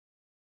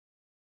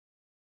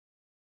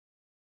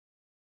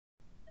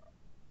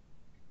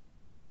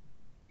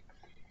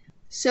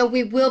So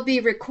we will be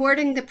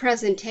recording the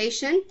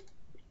presentation,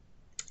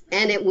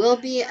 and it will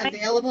be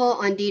available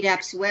on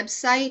DDAP's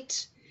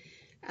website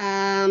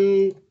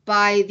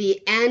by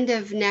the end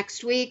of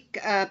next week,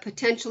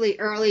 potentially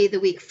early the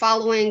week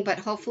following, but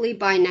hopefully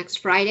by next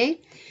Friday.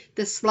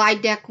 The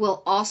slide deck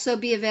will also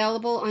be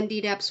available on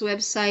DDAP's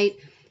website.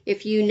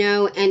 If you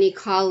know any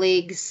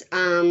colleagues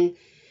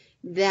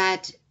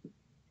that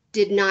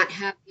did not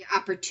have the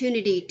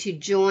opportunity to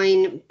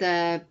join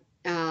the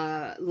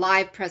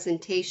live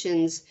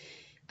presentations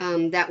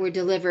that were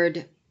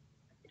delivered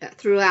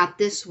throughout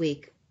this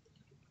week.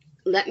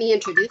 Let me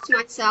introduce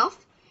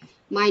myself.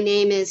 My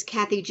name is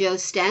Kathy Jo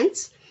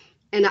Stentz,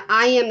 and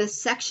I am the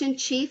Section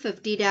Chief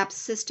of DDAP's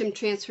System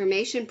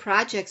Transformation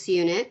Projects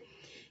Unit,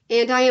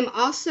 and I am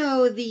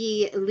also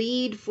the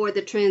lead for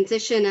the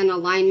transition and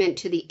alignment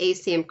to the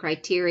ASAM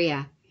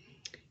criteria.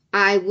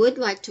 I would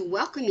like to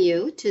welcome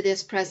you to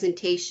this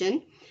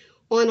presentation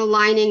on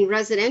aligning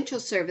residential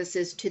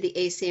services to the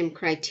ASAM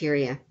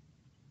criteria.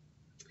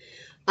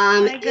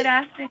 Hi, good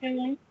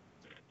afternoon.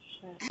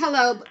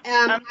 Hello.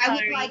 I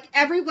would like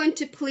everyone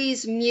to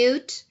please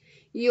mute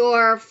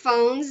your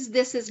phones.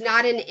 This is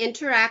not an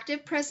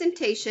interactive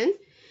presentation,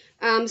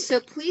 so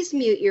please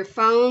mute your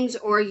phones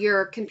or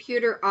your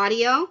computer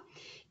audio.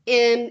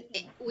 And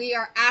we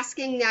are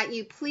asking that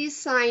you please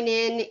sign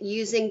in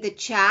using the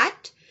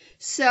chat.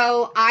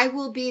 So I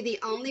will be the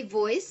only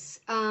voice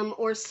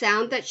or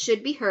sound that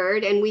should be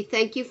heard, and we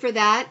thank you for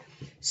that,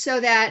 so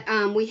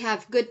that we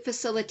have good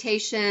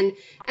facilitation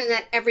and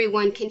that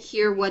everyone can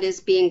hear what is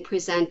being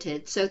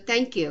presented. So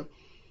thank you.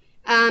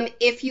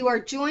 If you are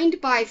joined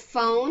by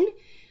phone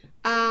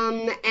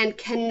and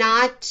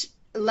cannot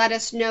let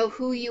us know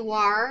who you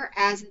are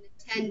as an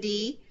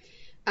attendee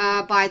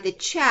by the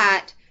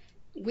chat,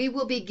 we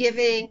will be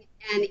giving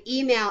an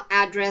email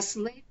address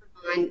later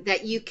on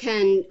that you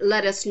can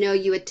let us know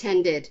you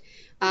attended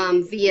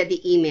via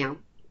the email.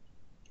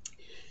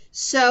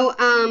 So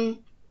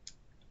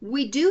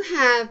we do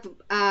have,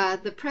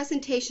 the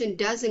presentation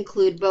does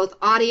include both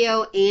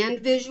audio and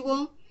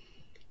visual,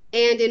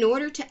 and in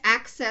order to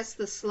access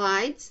the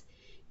slides,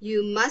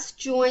 you must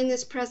join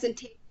this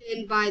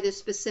presentation by the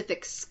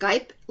specific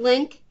Skype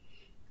link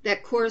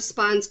that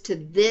corresponds to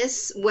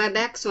this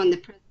WebEx on the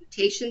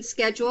presentation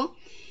schedule.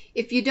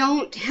 If you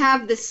don't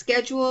have the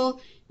schedule,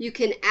 you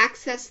can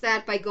access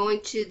that by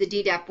going to the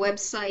DDAP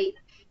website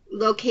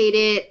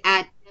located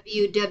at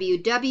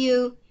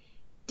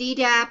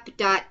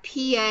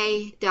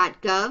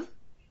www.ddap.pa.gov,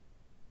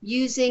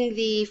 using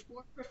the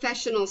For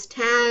Professionals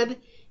tab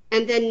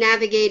and then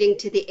navigating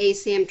to the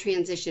ASAM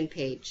transition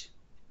page.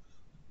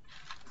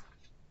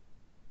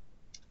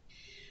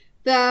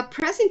 The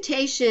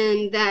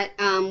presentation that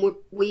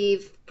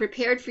we've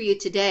prepared for you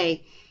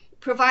today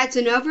provides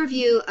an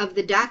overview of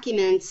the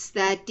documents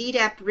that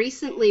DDAP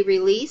recently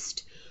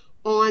released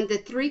on the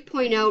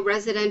 3.0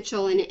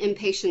 residential and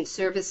inpatient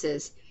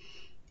services.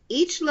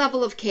 Each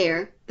level of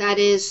care, that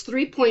is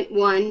 3.1,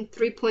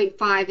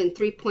 3.5, and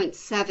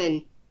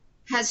 3.7,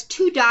 has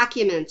two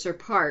documents or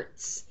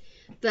parts: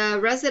 the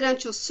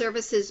residential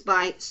services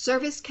by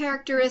service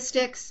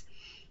characteristics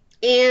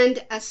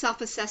and a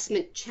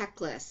self-assessment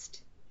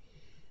checklist.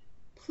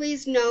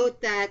 Please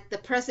note that the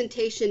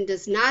presentation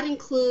does not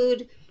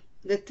include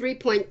the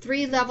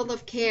 3.3 level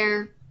of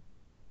care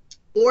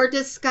or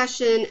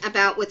discussion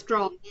about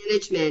withdrawal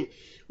management,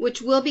 which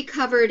will be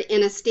covered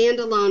in a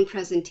standalone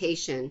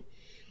presentation.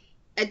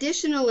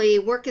 Additionally,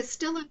 work is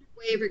still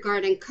underway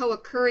regarding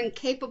co-occurring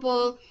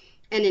capable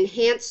and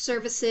enhanced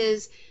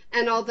services,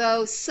 and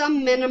although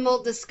some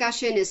minimal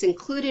discussion is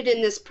included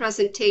in this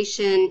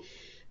presentation,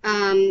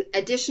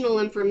 additional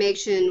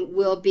information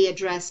will be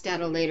addressed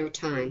at a later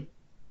time.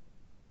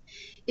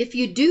 If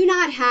you do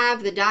not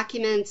have the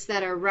documents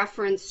that are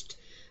referenced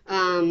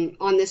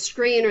on the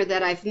screen or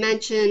that I've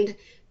mentioned,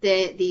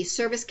 the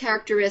service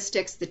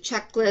characteristics, the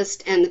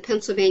checklist, and the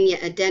Pennsylvania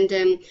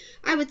addendum,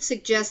 I would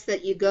suggest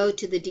that you go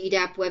to the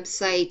DDAP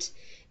website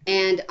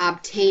and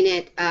obtain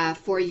it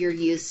for your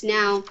use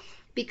now,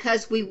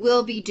 because we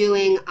will be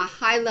doing a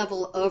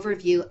high-level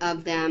overview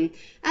of them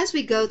as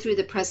we go through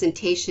the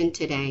presentation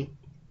today.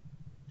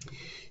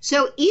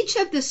 So each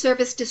of the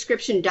service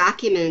description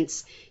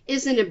documents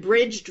is an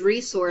abridged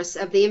resource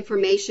of the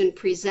information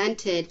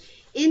presented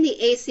in the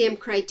ASAM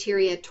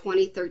Criteria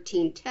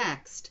 2013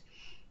 text.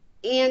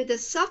 And the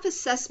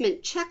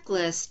self-assessment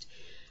checklist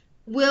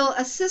will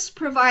assist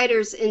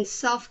providers in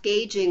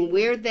self-gauging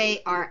where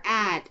they are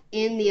at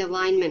in the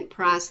alignment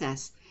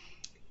process.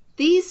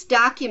 These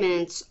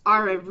documents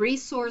are a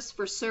resource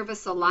for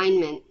service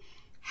alignment.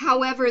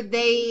 However,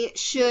 they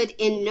should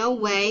in no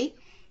way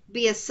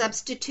be a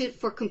substitute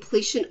for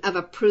completion of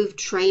approved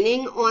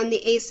training on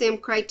the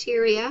ASAM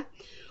criteria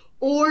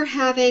or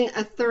having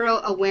a thorough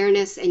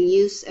awareness and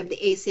use of the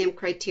ASAM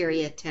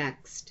criteria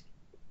text.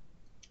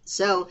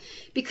 So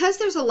because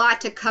there's a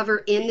lot to cover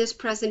in this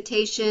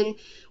presentation,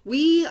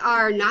 we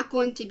are not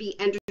going to be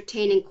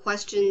entertaining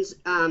questions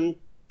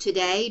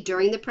today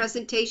during the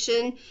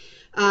presentation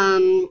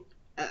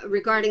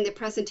regarding the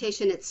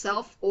presentation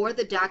itself or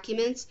the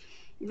documents.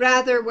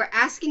 Rather, we're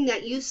asking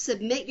that you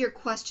submit your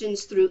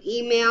questions through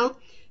email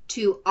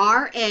to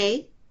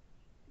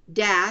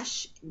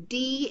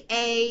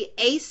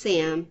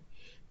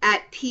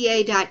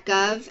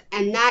ra-daasam@pa.gov,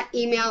 and that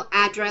email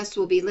address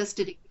will be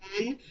listed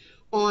again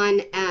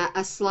on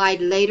a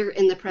slide later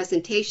in the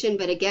presentation.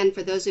 But again,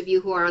 for those of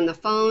you who are on the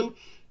phone,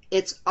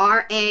 it's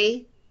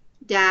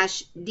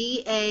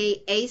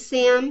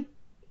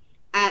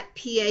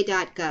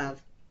ra-daasam@pa.gov.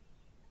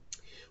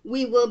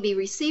 We will be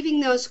receiving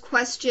those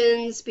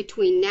questions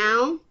between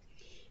now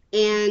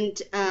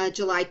and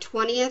July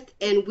 20th,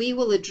 and we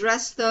will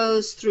address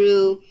those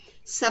through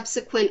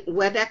subsequent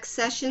WebEx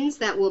sessions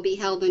that will be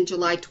held on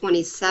July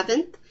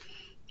 27th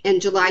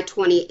and July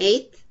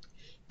 28th,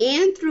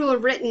 and through a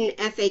written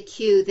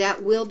FAQ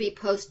that will be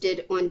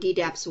posted on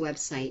DDAP's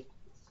website.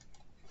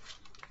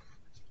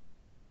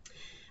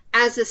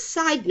 As a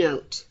side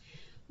note,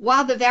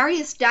 while the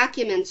various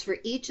documents for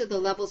each of the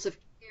levels of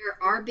care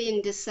are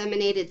being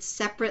disseminated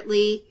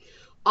separately,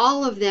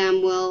 all of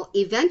them will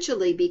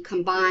eventually be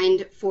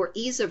combined for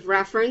ease of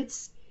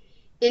reference,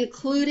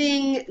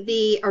 including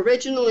the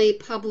originally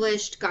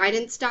published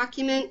guidance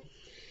document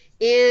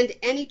and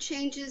any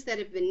changes that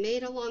have been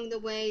made along the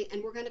way,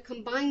 and we're going to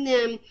combine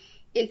them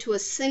into a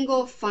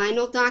single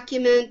final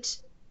document.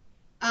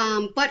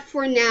 But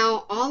for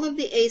now, all of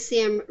the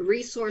ASAM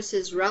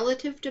resources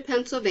relative to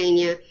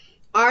Pennsylvania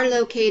are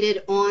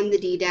located on the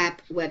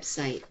DDAP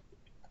website.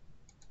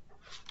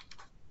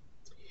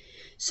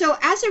 So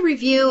as a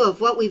review of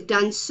what we've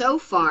done so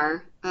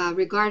far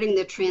regarding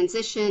the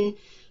transition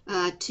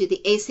to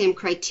the ASAM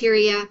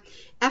criteria,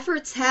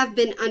 efforts have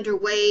been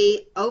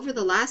underway over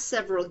the last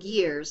several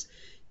years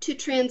to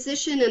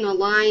transition and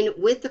align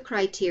with the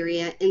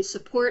criteria in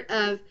support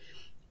of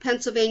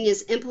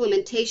Pennsylvania's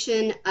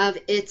implementation of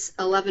its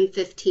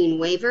 1115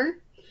 waiver,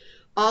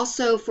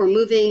 also for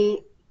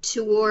moving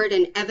toward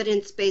an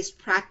evidence-based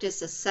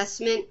practice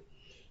assessment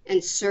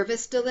and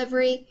service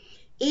delivery,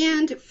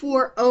 and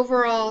for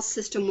overall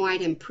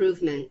system-wide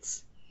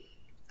improvements.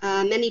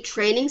 Many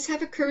trainings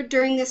have occurred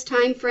during this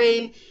time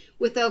frame,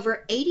 with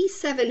over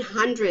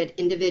 8,700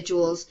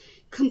 individuals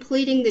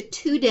completing the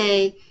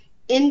 2-day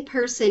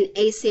in-person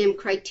ASAM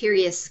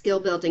criteria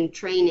skill building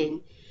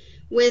training,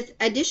 with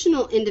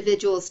additional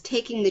individuals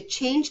taking the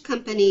Change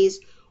Company's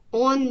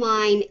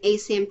online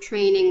ASAM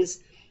trainings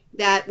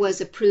that was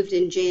approved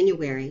in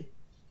January.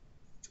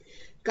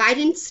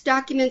 Guidance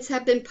documents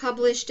have been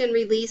published and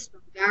released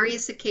on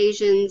various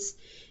occasions,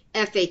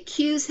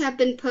 FAQs have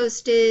been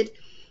posted,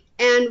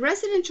 and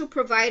residential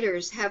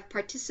providers have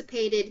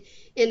participated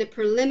in a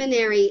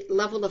preliminary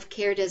level of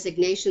care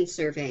designation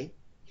survey.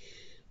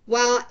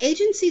 While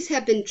agencies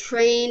have been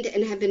trained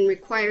and have been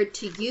required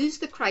to use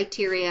the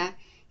criteria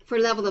for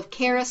level of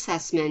care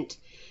assessment,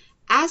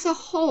 as a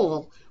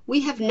whole,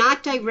 we have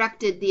not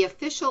directed the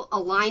official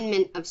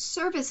alignment of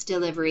service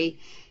delivery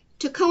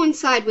to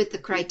coincide with the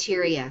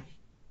criteria.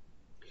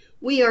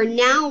 We are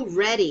now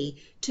ready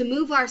to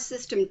move our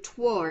system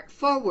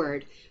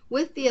forward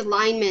with the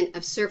alignment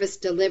of service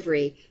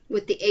delivery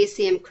with the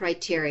ASAM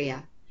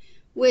criteria,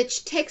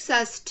 which takes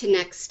us to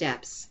next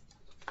steps.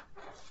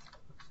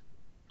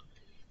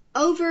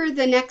 Over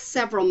the next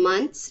several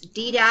months,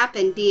 DDAP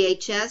and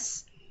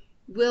DHS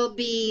will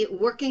be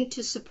working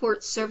to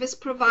support service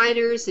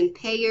providers and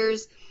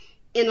payers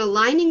in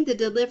aligning the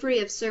delivery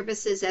of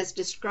services as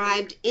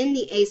described in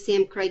the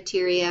ASAM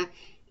criteria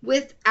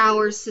with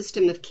our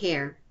system of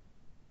care.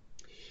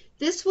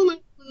 This will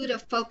include a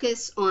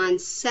focus on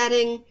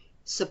setting,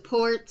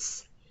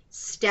 supports,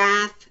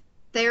 staff,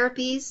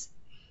 therapies,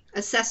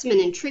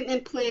 assessment and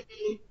treatment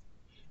planning,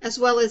 as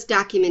well as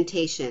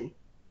documentation.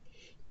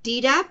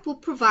 DDAP will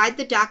provide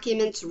the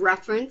documents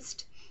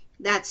referenced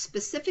that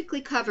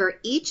specifically cover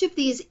each of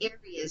these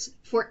areas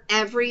for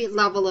every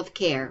level of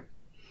care.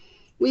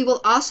 We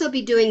will also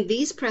be doing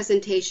these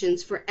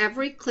presentations for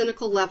every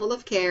clinical level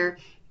of care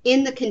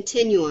in the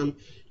continuum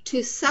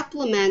to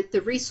supplement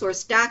the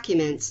resource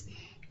documents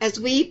as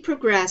we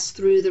progress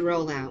through the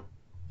rollout.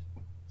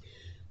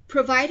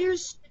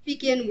 Providers should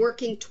begin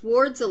working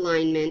towards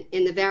alignment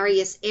in the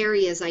various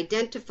areas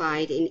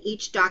identified in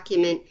each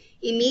document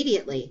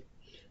immediately,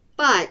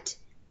 but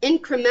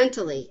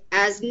incrementally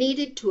as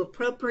needed to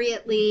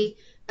appropriately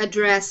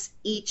address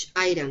each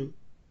item.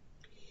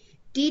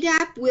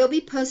 DDAP will be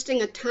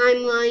posting a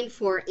timeline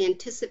for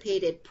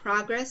anticipated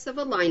progress of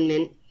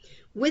alignment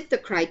with the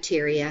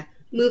criteria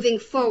moving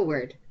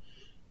forward,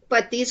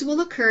 but these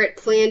will occur at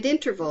planned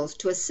intervals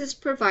to assist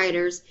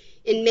providers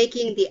in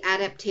making the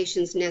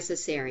adaptations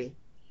necessary.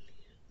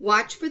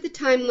 Watch for the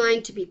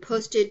timeline to be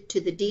posted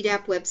to the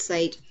DDAP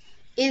website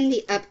in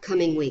the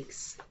upcoming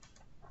weeks.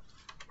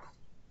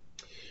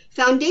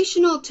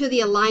 Foundational to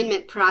the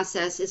alignment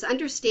process is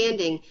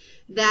understanding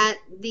that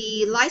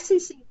the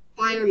licensing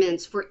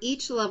requirements for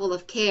each level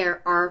of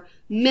care are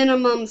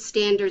minimum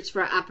standards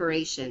for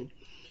operation.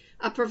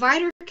 A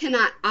provider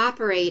cannot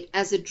operate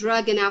as a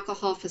drug and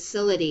alcohol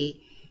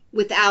facility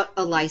without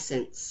a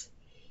license.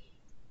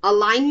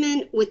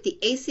 Alignment with the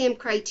ASAM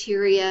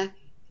criteria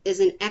is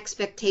an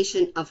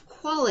expectation of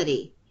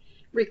quality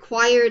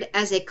required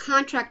as a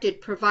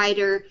contracted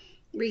provider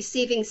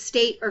receiving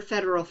state or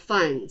federal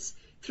funds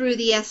through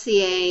the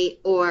SCA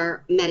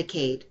or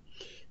Medicaid.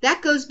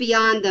 That goes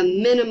beyond the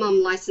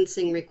minimum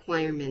licensing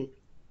requirement.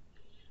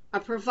 A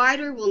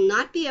provider will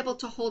not be able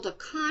to hold a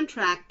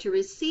contract to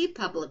receive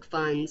public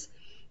funds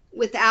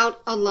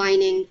without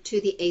aligning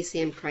to the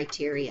ASAM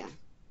criteria.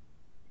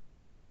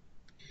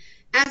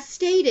 As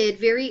stated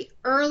very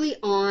early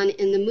on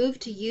in the move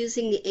to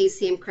using the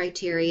ASAM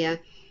criteria,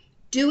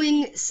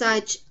 doing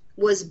such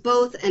was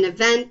both an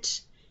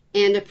event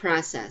and a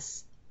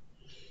process.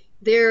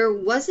 There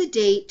was a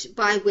date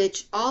by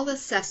which all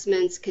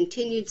assessments,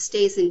 continued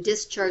stays, and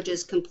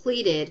discharges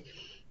completed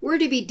were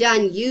to be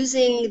done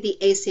using the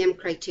ASAM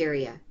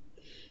criteria.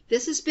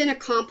 This has been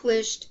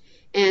accomplished,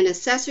 and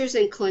assessors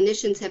and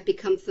clinicians have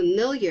become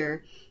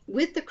familiar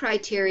with the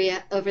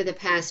criteria over the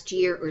past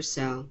year or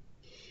so.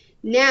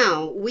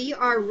 Now we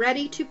are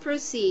ready to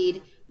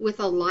proceed with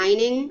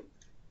aligning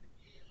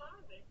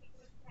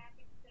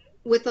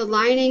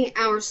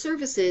our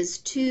services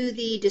to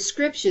the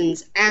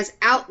descriptions as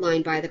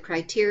outlined by the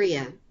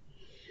criteria.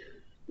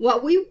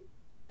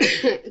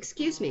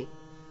 Excuse me.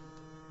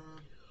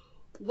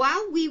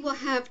 While we will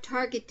have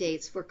target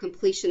dates for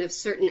completion of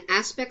certain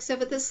aspects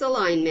of this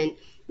alignment,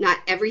 not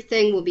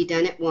everything will be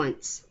done at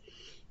once.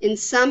 In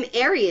some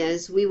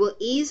areas, we will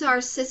ease our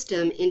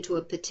system into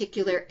a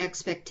particular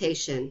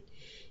expectation.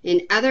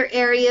 In other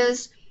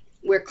areas,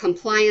 where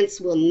compliance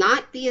will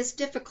not be as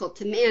difficult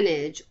to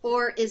manage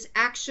or is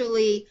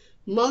actually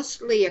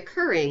mostly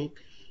occurring,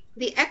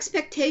 the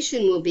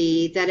expectation will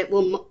be that it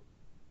will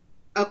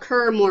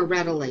occur more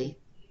readily.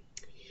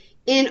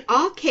 In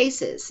all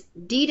cases,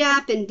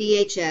 DDAP and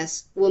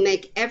DHS will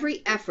make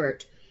every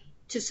effort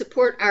to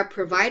support our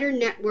provider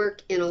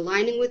network in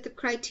aligning with the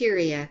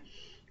criteria,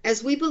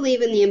 as we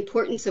believe in the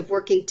importance of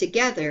working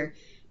together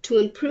to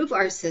improve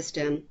our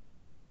system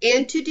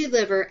and to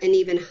deliver an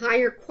even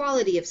higher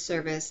quality of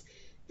service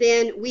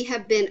than we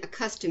have been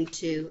accustomed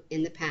to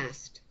in the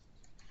past.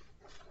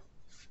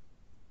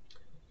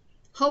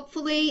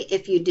 Hopefully,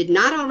 if you did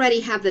not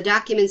already have the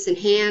documents in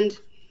hand,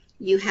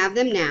 you have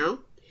them now.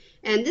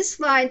 And this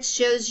slide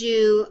shows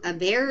you a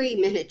very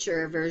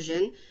miniature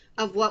version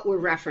of what we're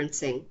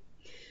referencing.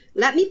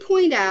 Let me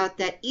point out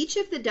that each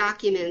of the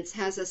documents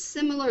has a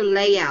similar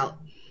layout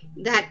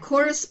that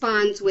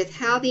corresponds with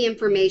how the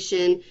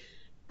information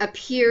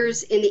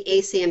appears in the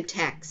ASAM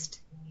text,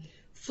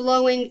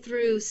 flowing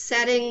through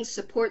settings,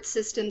 support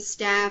systems,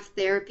 staff,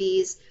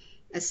 therapies,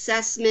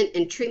 assessment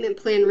and treatment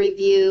plan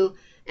review,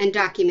 and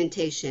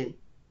documentation.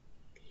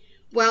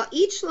 While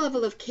each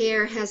level of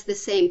care has the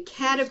same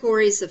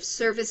categories of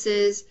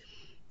services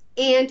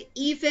and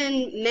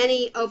even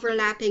many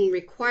overlapping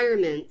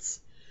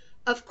requirements,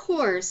 of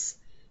course,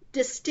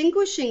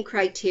 distinguishing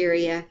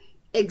criteria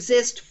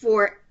exist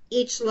for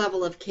each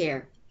level of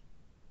care.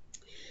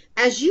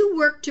 As you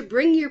work to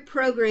bring your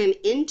program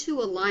into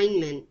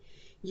alignment,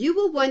 you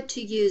will want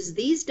to use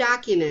these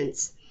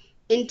documents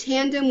in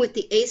tandem with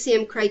the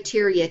ASAM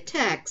criteria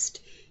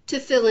text to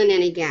fill in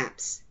any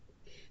gaps.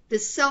 The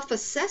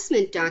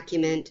self-assessment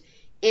document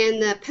and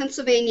the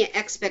Pennsylvania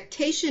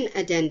Expectation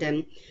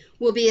Addendum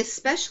will be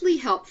especially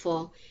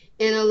helpful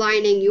in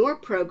aligning your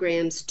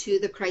programs to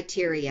the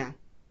criteria.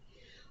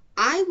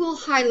 I will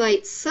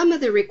highlight some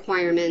of the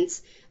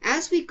requirements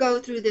as we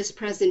go through this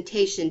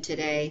presentation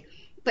today,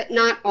 but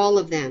not all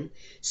of them.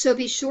 So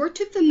be sure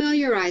to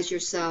familiarize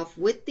yourself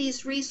with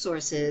these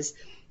resources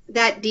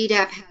that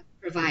DDAP has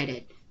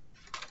provided.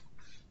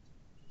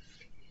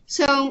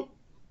 So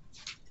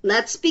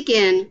let's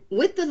begin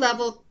with the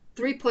level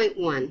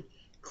 3.1,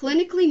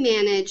 clinically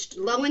managed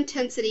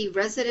low-intensity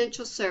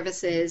residential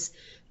services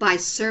by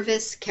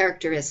service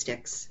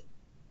characteristics.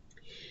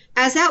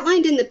 As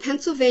outlined in the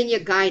Pennsylvania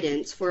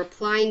Guidance for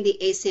Applying the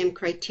ASAM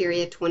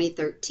Criteria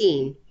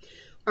 2013,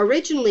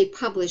 originally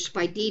published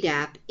by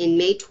DDAP in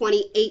May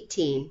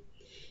 2018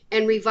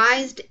 and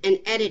revised and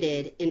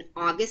edited in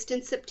August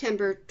and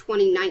September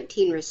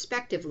 2019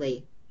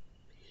 respectively,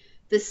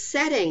 the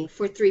setting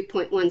for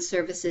 3.1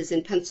 services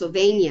in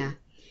Pennsylvania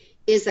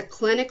is a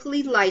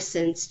clinically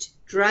licensed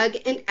drug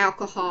and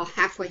alcohol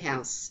halfway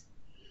house.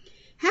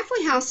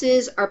 Halfway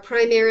houses are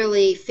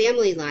primarily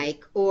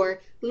family-like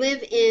or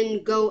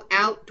live-in,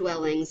 go-out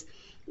dwellings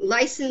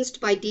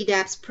licensed by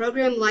DDAP's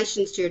Program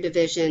Licensure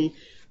Division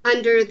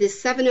under the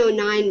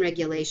 709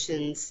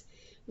 regulations,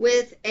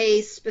 with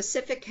a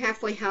specific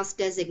halfway house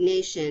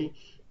designation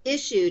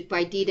issued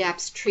by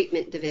DDAP's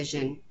Treatment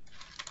Division.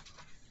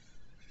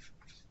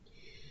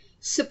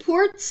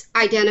 Supports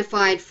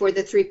identified for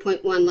the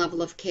 3.1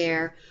 level of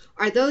care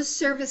are those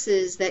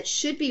services that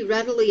should be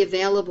readily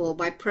available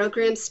by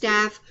program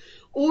staff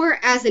or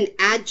as an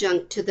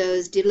adjunct to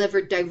those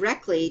delivered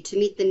directly to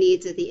meet the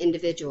needs of the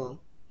individual.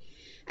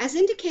 As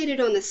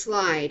indicated on the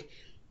slide,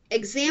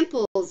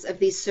 examples of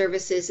these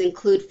services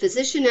include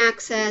physician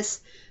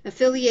access,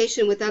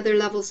 affiliation with other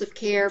levels of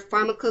care,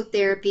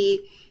 pharmacotherapy,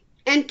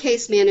 and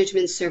case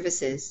management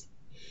services.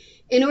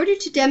 In order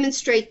to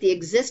demonstrate the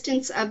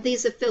existence of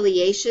these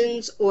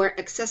affiliations or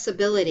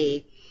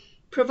accessibility,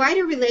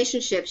 Provider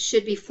relationships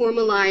should be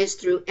formalized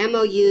through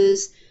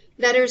MOUs,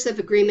 letters of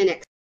agreement,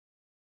 etc.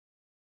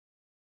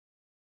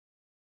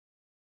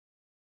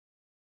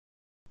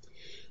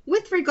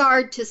 With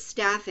regard to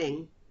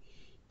staffing,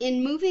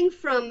 in moving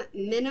from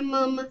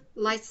minimum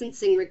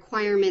licensing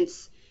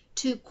requirements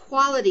to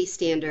quality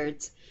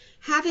standards,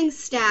 having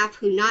staff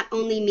who not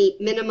only meet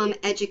minimum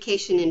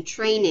education and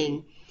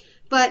training,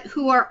 but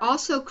who are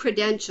also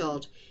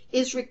credentialed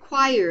is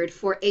required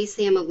for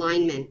ASAM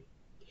alignment.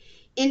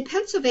 In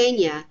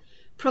Pennsylvania,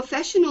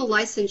 professional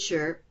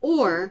licensure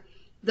or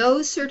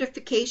those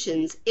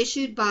certifications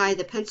issued by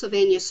the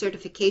Pennsylvania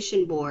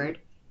Certification Board,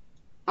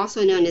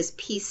 also known as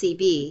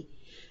PCB,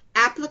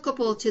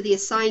 applicable to the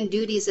assigned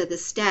duties of the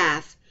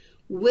staff,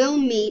 will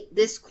meet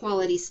this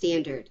quality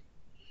standard.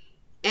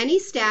 Any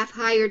staff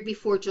hired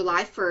before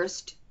July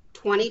 1st,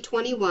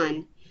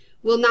 2021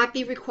 will not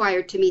be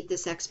required to meet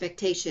this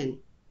expectation.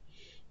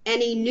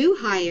 Any new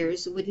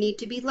hires would need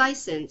to be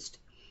licensed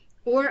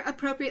or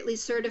appropriately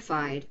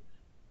certified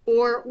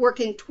or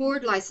working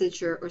toward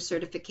licensure or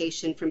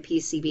certification from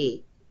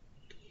PCB.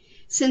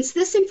 Since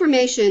this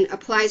information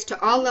applies to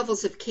all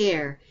levels of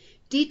care,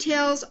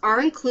 details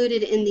are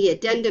included in the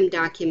addendum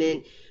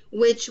document,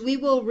 which we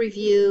will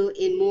review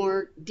in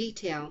more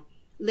detail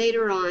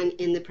later on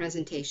in the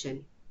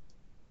presentation.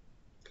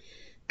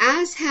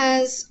 As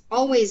has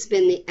always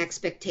been the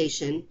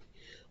expectation,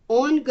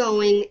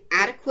 ongoing,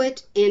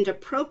 adequate, and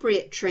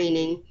appropriate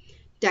training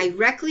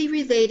directly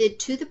related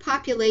to the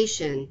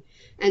population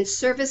and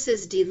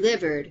services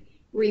delivered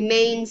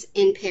remains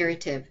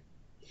imperative.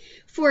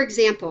 For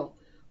example,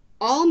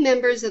 all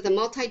members of the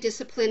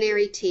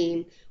multidisciplinary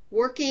team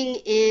working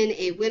in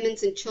a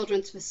women's and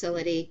children's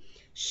facility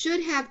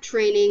should have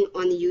training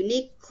on the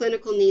unique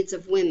clinical needs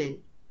of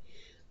women.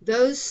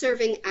 Those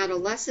serving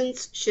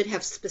adolescents should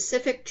have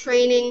specific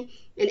training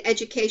and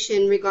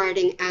education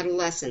regarding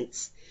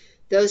adolescents.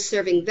 Those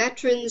serving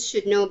veterans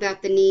should know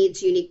about the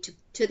needs unique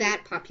to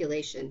that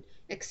population,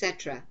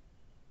 etc.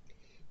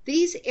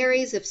 These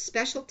areas of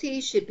specialty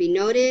should be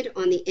noted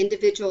on the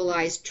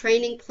individualized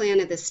training plan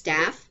of the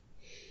staff,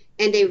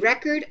 and a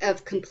record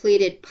of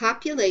completed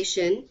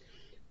population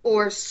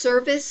or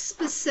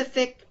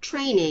service-specific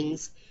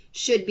trainings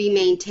should be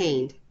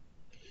maintained.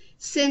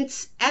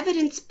 Since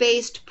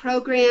evidence-based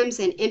programs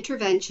and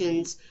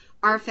interventions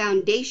are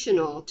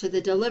foundational to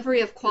the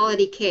delivery of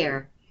quality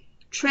care,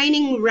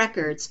 training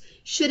records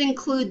should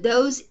include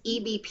those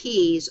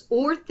EBPs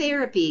or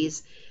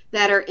therapies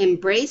that are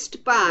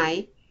embraced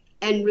by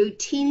and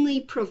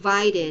routinely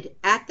provided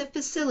at the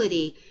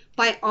facility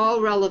by all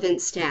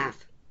relevant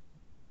staff.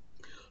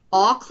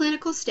 All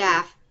clinical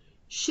staff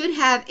should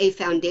have a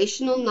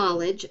foundational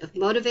knowledge of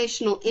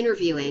motivational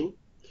interviewing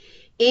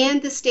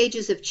and the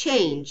stages of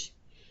change,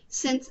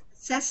 since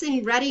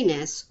assessing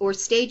readiness or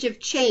stage of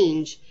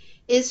change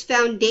is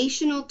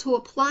foundational to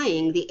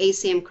applying the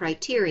ASAM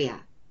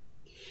criteria.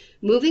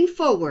 Moving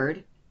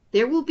forward,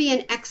 there will be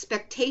an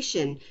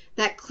expectation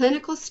that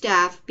clinical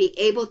staff be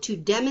able to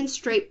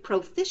demonstrate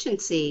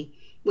proficiency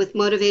with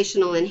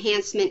motivational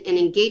enhancement and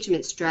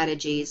engagement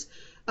strategies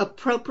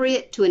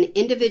appropriate to an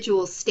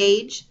individual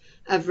stage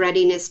of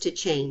readiness to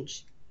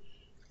change.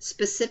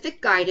 Specific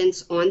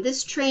guidance on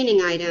this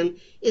training item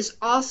is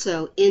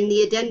also in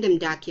the addendum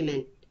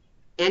document,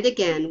 and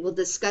again, we'll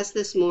discuss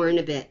this more in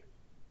a bit.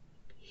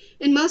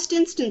 In most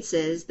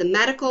instances, the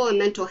medical and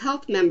mental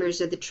health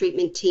members of the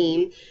treatment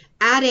team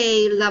at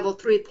a level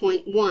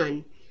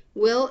 3.1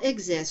 will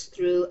exist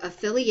through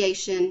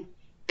affiliation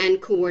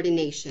and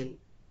coordination.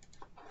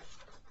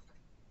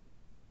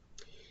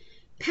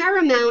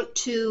 Paramount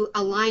to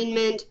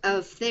alignment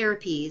of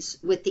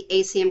therapies with the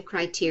ASAM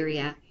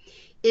criteria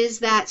is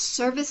that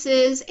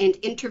services and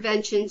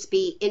interventions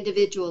be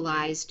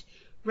individualized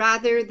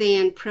rather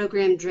than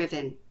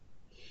program-driven.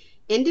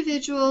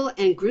 Individual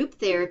and group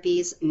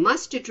therapies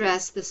must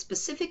address the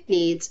specific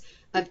needs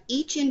of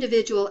each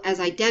individual as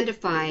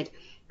identified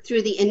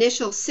through the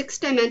initial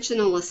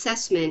 6-dimensional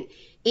assessment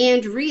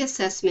and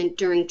reassessment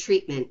during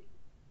treatment.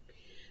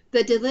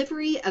 The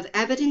delivery of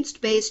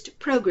evidence-based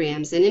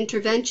programs and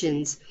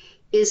interventions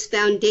is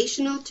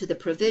foundational to the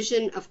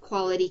provision of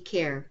quality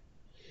care.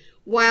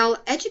 While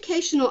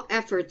educational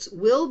efforts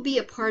will be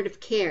a part of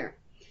care,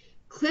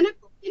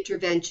 clinical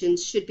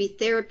interventions should be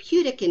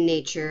therapeutic in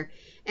nature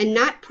and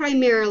not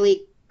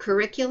primarily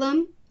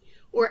curriculum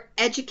or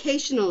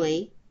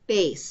educationally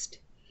based.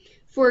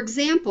 For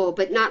example,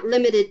 but not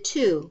limited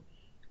to,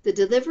 the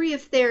delivery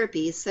of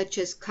therapies such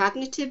as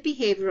cognitive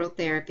behavioral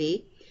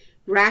therapy,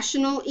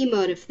 rational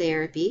emotive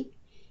therapy,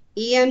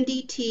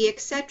 EMDT,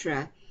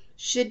 etc.,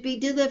 should be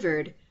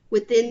delivered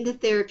within the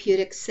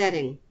therapeutic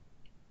setting.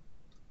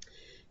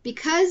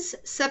 Because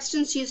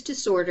substance use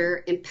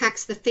disorder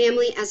impacts the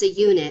family as a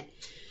unit,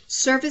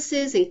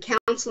 services and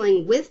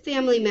counseling with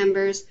family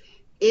members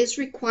is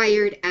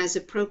required as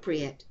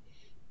appropriate,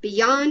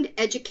 beyond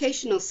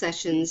educational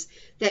sessions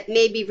that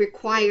may be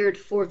required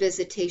for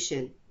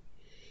visitation.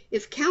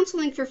 If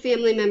counseling for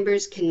family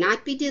members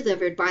cannot be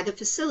delivered by the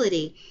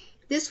facility,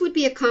 this would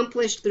be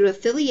accomplished through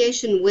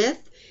affiliation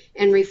with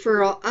and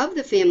referral of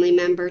the family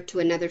member to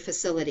another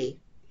facility.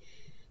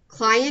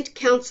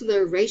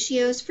 Client-counselor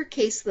ratios for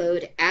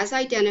caseload as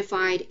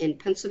identified in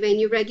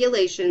Pennsylvania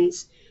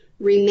regulations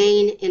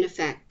remain in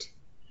effect.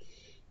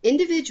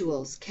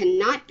 Individuals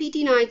cannot be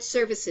denied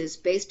services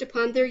based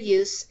upon their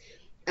use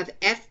of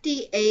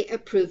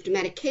FDA-approved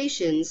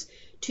medications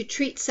to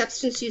treat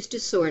substance use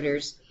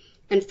disorders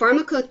and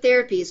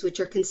pharmacotherapies which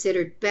are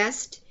considered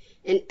best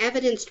and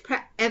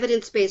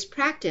evidence-based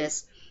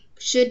practice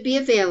should be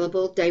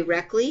available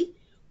directly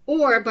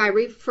or by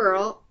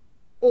referral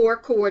or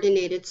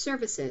coordinated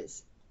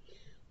services.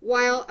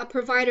 While a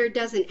provider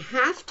doesn't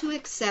have to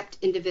accept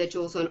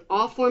individuals on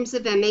all forms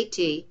of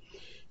MAT,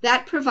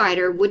 that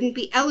provider wouldn't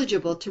be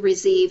eligible to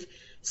receive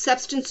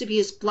substance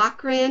abuse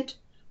block grant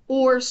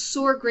or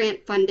SOAR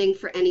grant funding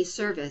for any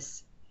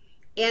service.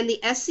 And the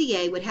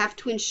SCA would have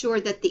to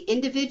ensure that the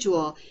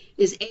individual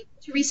is able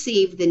to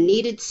receive the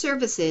needed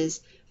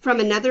services from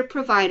another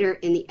provider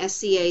in the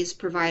SCA's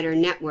provider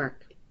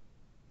network.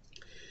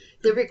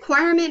 The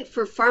requirement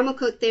for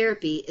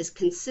pharmacotherapy is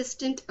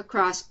consistent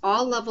across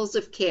all levels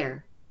of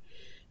care.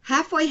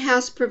 Halfway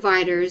house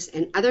providers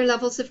and other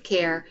levels of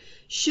care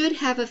should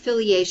have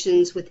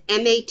affiliations with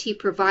MAT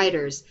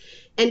providers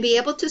and be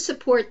able to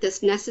support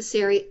this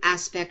necessary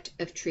aspect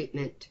of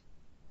treatment.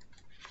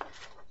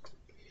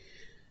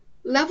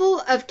 Level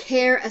of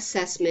care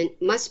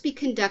assessment must be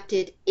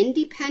conducted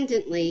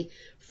independently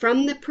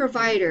from the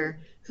provider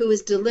who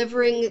is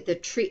delivering the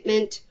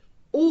treatment,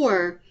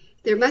 or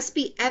there must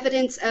be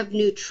evidence of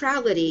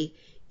neutrality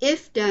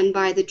if done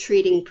by the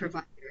treating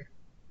provider.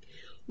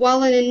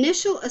 While an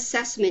initial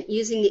assessment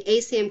using the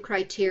ASAM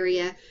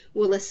criteria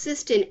will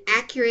assist in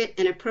accurate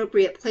and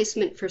appropriate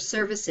placement for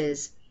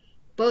services,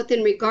 both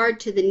in regard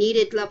to the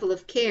needed level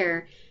of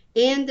care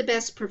and the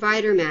best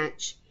provider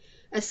match,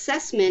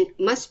 assessment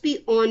must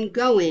be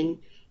ongoing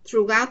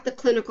throughout the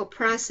clinical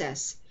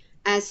process,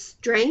 as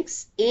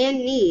strengths and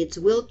needs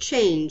will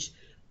change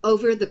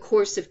over the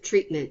course of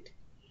treatment.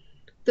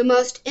 The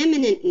most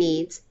imminent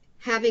needs,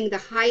 having the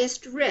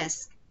highest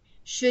risk,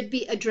 should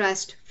be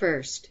addressed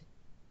first.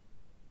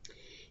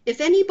 If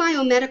any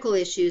biomedical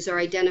issues are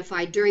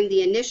identified during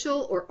the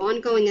initial or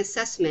ongoing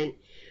assessment,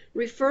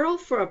 referral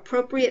for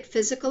appropriate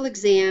physical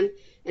exam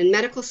and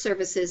medical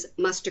services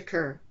must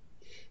occur.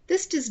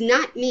 This does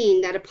not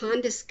mean that upon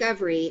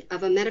discovery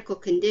of a medical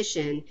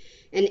condition,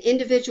 an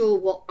individual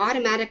will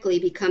automatically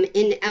become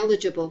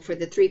ineligible for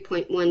the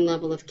 3.1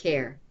 level of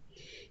care.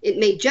 It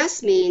may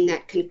just mean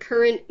that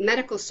concurrent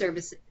medical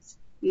services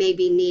may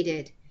be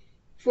needed.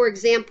 For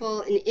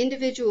example, an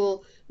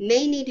individual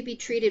may need to be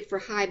treated for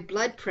high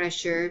blood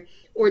pressure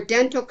or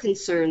dental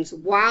concerns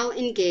while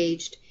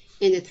engaged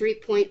in the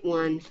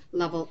 3.1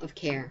 level of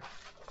care.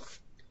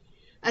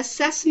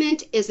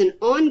 Assessment is an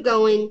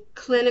ongoing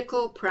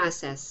clinical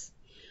process.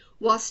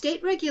 While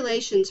state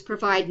regulations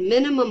provide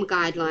minimum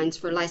guidelines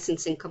for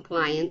licensing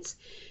compliance,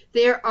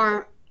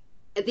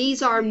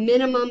 these are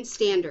minimum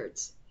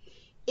standards.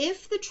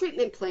 If the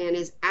treatment plan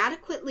is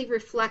adequately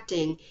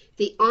reflecting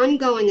the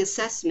ongoing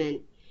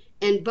assessment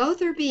and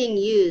both are being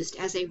used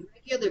as a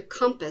regular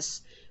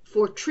compass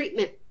for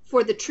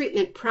the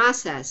treatment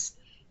process,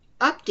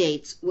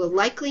 updates will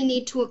likely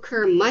need to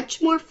occur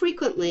much more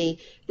frequently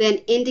than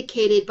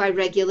indicated by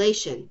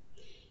regulation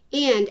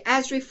and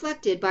as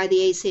reflected by the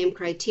ASAM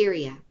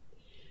criteria.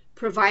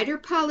 Provider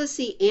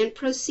policy and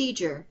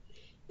procedure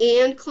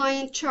and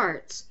client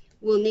charts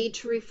will need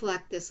to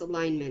reflect this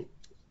alignment.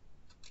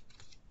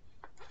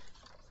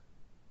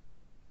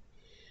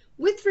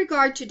 With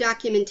regard to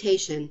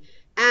documentation,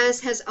 as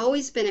has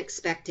always been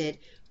expected,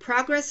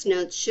 progress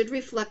notes should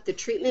reflect the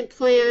treatment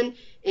plan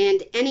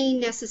and any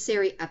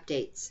necessary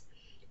updates.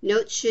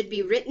 Notes should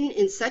be written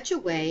in such a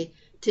way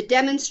to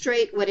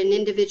demonstrate what an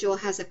individual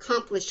has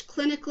accomplished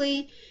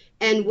clinically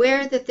and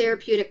where the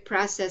therapeutic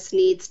process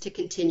needs to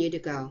continue to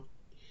go.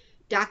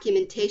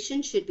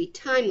 Documentation should be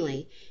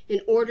timely in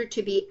order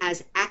to be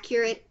as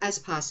accurate as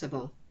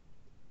possible.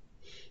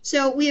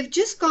 So we have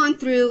just gone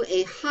through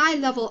a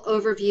high-level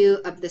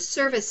overview of the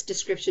service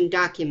description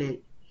document.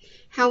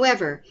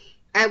 However,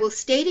 I will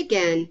state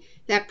again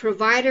that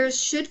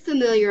providers should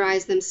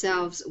familiarize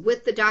themselves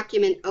with the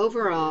document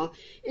overall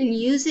and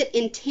use it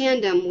in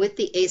tandem with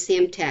the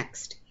ASAM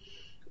text.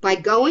 By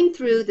going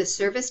through the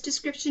service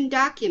description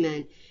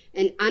document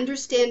and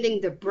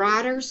understanding the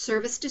broader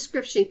service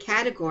description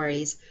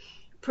categories,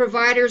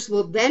 providers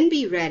will then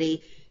be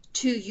ready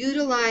to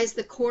utilize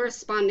the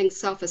corresponding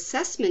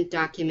self-assessment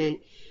document,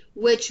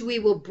 which we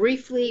will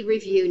briefly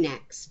review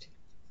next.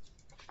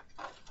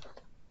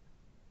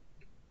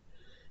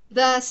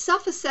 The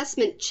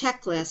self-assessment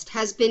checklist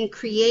has been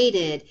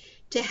created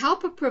to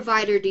help a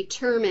provider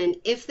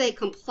determine if they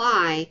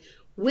comply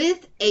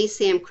with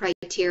ASAM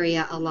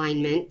criteria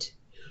alignment,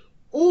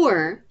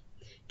 or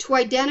to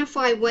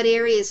identify what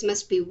areas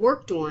must be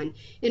worked on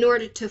in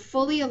order to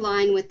fully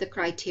align with the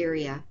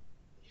criteria.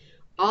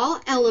 All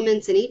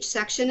elements in each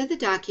section of the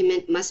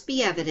document must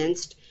be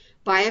evidenced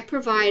by a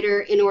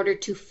provider in order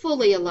to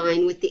fully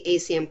align with the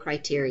ASAM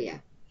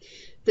criteria.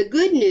 The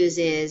good news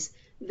is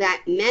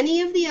that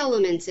many of the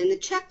elements in the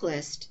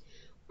checklist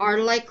are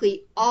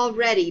likely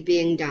already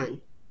being done.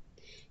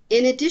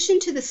 In addition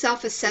to the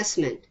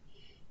self-assessment,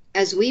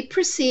 as we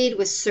proceed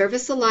with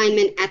service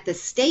alignment at the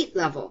state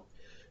level,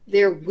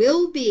 there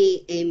will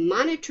be a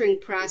monitoring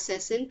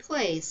process in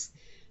place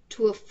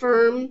to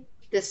affirm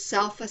the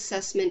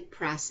self-assessment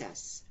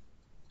process.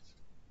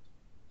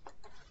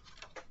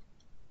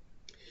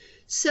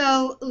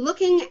 So,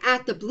 looking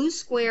at the blue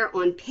square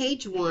on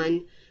page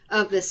 1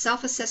 of the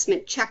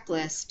self-assessment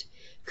checklist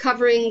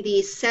covering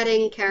the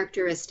setting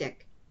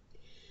characteristic,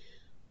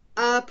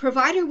 a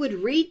provider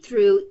would read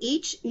through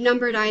each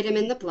numbered item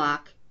in the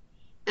block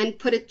and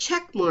put a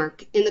check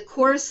mark in the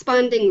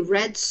corresponding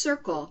red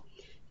circle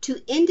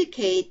to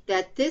indicate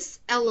that this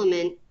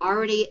element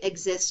already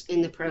exists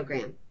in the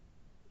program.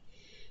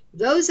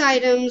 Those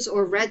items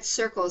or red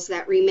circles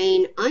that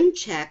remain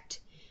unchecked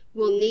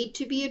will need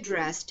to be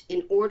addressed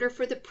in order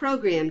for the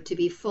program to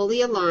be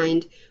fully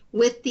aligned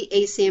with the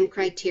ASAM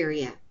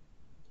criteria.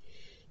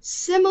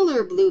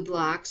 Similar blue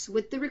blocks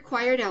with the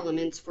required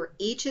elements for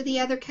each of the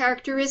other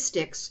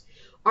characteristics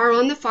are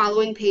on the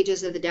following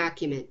pages of the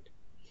document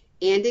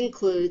and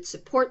include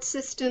support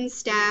systems,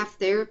 staff,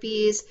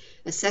 therapies,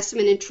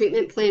 assessment and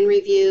treatment plan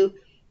review,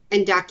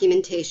 and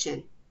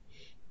documentation.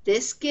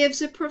 This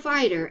gives a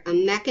provider a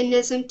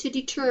mechanism to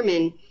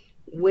determine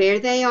where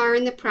they are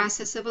in the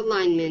process of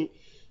alignment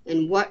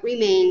and what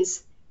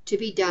remains to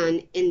be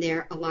done in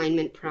their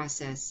alignment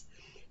process.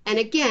 And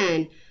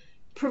again,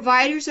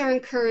 providers are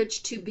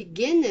encouraged to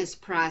begin this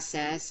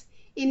process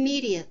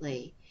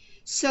immediately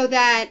so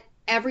that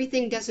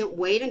everything doesn't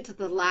wait until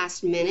the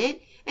last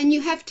minute and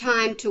you have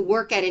time to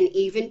work at an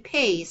even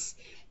pace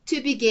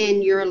to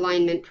begin your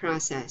alignment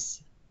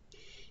process.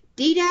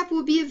 DDAP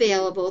will be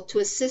available to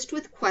assist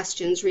with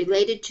questions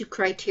related to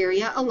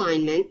criteria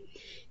alignment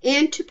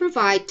and to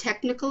provide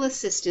technical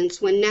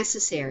assistance when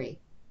necessary.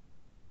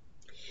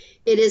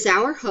 It is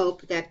our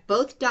hope that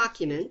both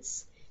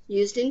documents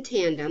used in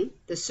tandem,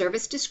 the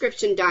service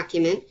description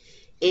document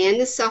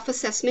and the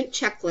self-assessment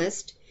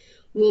checklist,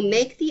 will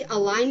make the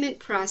alignment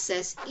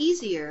process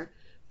easier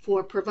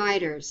for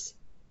providers.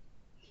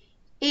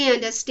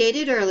 And as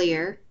stated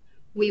earlier,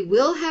 we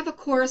will have a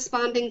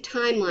corresponding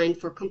timeline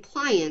for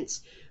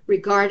compliance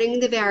regarding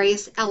the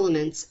various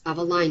elements of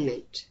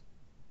alignment.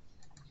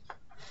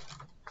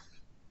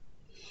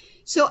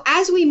 So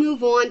as we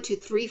move on to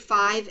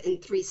 3.5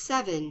 and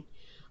 3.7,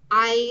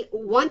 I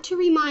want to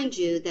remind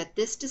you that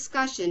this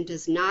discussion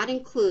does not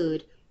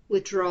include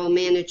withdrawal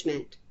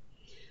management.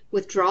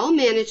 Withdrawal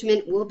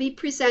management will be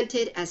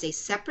presented as a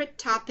separate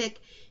topic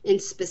in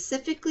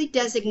specifically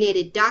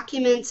designated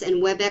documents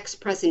and WebEx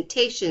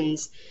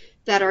presentations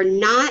that are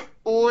not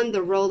on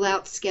the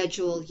rollout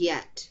schedule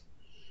yet.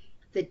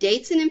 The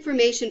dates and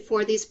information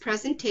for these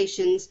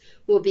presentations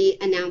will be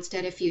announced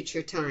at a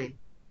future time.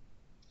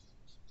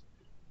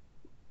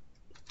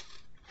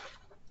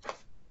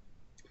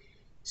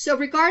 So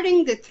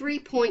regarding the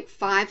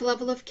 3.5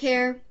 level of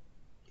care,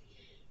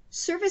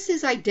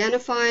 services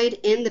identified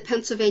in the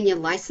Pennsylvania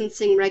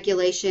licensing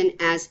regulation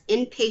as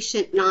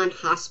inpatient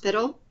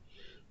non-hospital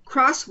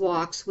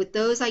crosswalks with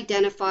those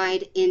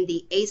identified in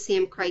the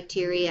ASAM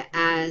criteria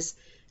as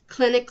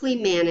clinically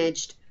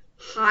managed,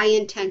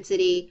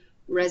 high-intensity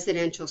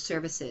residential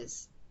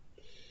services.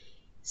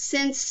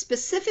 Since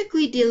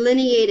specifically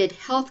delineated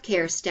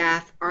healthcare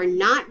staff are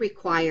not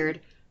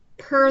required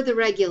per the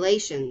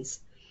regulations,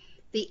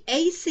 the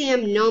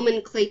ASAM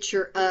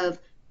nomenclature of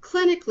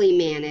clinically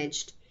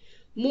managed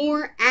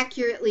more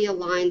accurately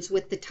aligns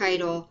with the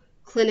title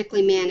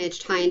clinically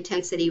managed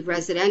high-intensity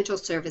residential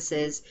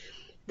services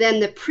than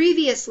the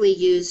previously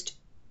used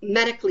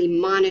medically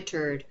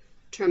monitored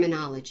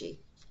terminology.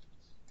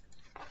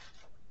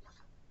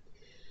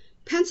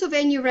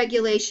 Pennsylvania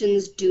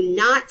regulations do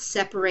not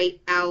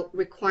separate out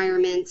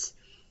requirements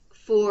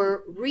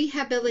for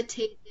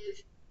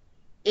rehabilitative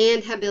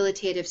and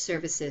habilitative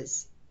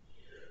services.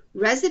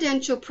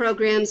 Residential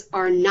programs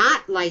are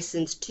not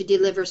licensed to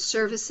deliver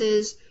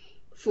services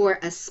for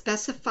a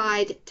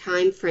specified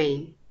time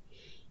frame,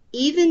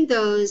 even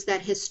those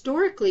that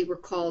historically were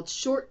called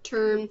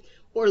short-term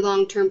or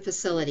long-term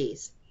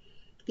facilities.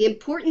 The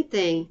important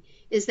thing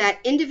is that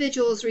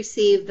individuals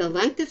receive the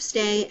length of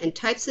stay and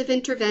types of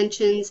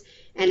interventions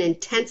and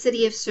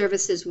intensity of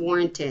services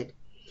warranted.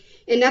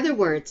 In other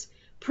words,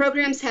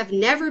 programs have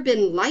never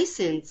been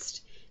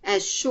licensed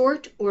as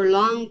short or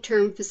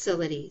long-term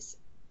facilities.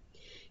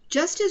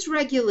 Just as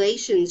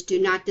regulations do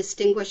not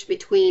distinguish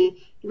between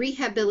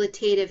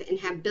rehabilitative and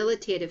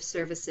habilitative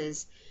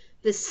services,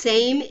 the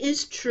same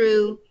is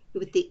true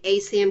with the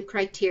ASAM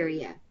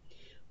criteria.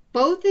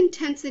 Both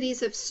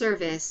intensities of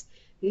service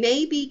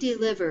may be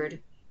delivered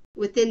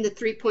within the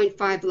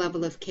 3.5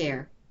 level of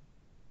care.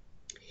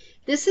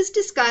 This is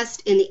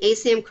discussed in the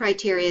ASAM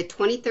criteria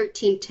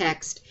 2013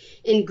 text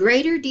in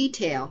greater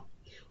detail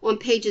on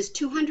pages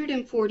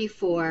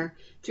 244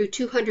 through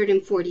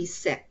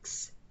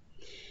 246.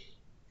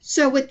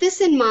 So with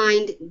this in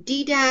mind,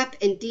 DDAP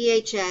and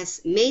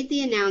DHS made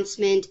the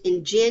announcement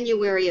in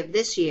January of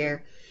this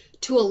year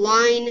to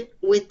align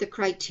with the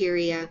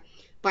criteria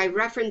by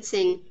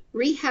referencing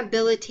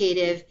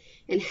rehabilitative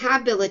and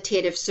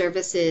habilitative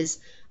services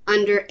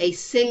under a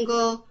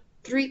single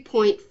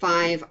 3.5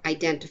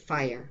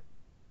 identifier.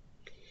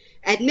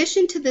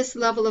 Admission to this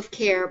level of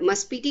care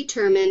must be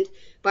determined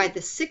by the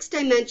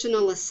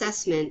 6-dimensional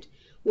assessment,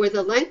 where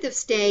the length of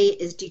stay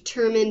is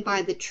determined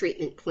by the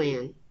treatment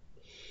plan.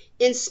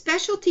 In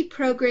specialty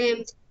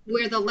programs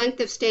where the length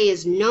of stay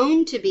is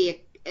known to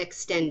be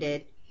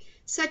extended,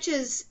 such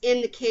as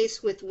in the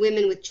case with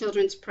women with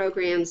children's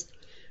programs,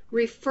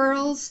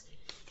 referrals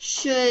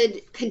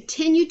should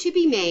continue to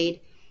be made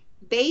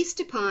based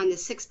upon the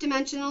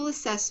 6-dimensional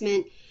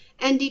assessment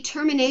and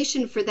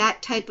determination for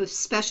that type of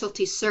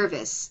specialty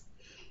service,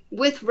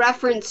 with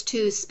reference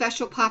to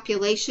special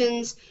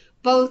populations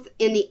both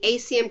in the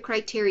ASAM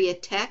criteria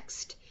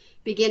text,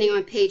 beginning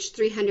on page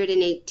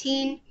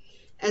 318,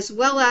 as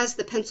well as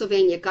the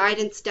Pennsylvania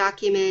guidance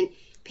document,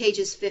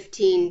 pages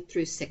 15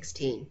 through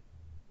 16.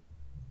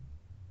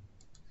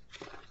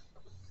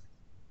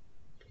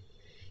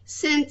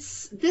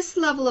 Since this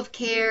level of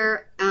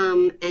care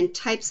and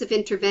types of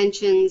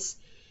interventions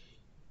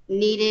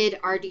needed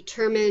are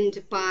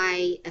determined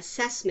by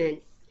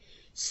assessment,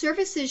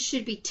 services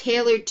should be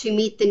tailored to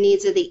meet the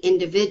needs of the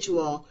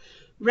individual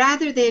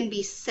rather than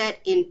be set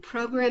in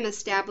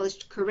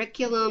program-established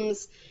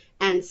curriculums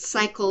and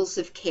cycles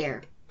of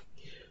care.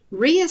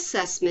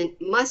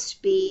 Reassessment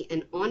must be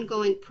an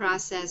ongoing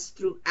process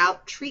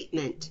throughout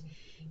treatment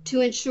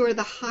to ensure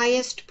the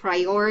highest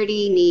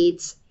priority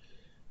needs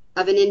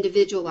of an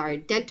individual are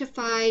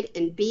identified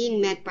and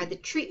being met by the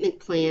treatment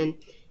plan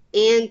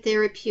and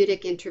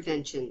therapeutic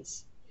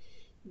interventions.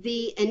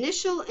 The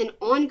initial and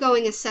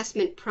ongoing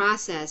assessment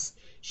process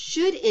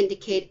should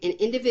indicate an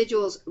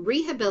individual's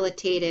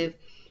rehabilitative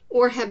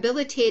or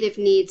habilitative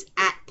needs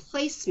at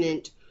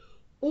placement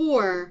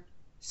or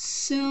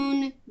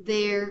soon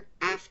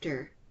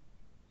thereafter.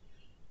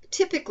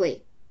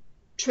 Typically,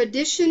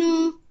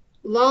 traditional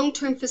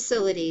long-term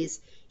facilities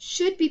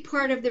should be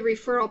part of the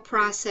referral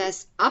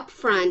process up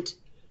front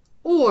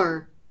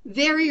or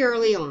very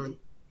early on,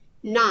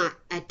 not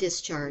at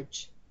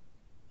discharge.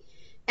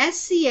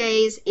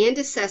 SCAs and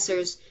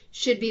assessors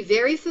should be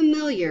very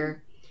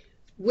familiar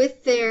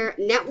with their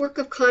network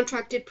of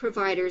contracted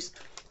providers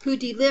who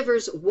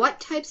delivers what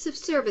types of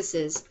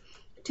services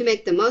to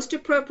make the most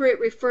appropriate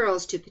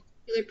referrals to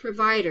particular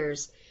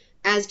providers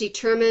as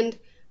determined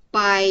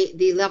by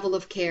the level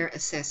of care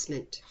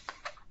assessment.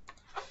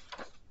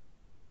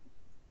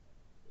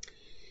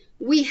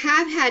 We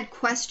have had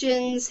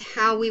questions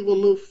how we will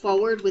move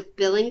forward with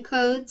billing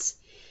codes.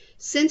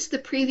 Since the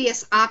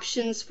previous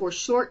options for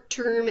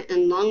short-term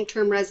and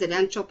long-term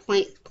residential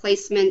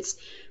placements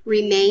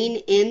remain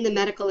in the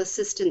medical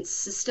assistance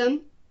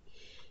system,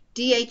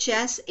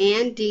 DHS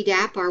and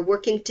DDAP are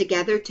working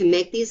together to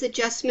make these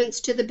adjustments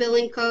to the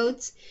billing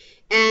codes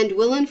and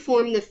will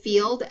inform the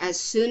field as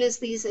soon as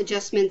these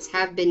adjustments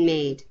have been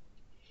made.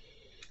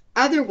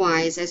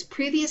 Otherwise, as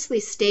previously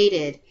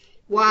stated,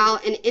 while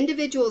an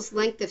individual's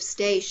length of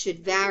stay should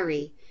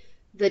vary,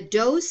 the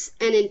dose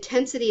and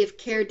intensity of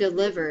care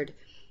delivered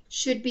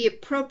should be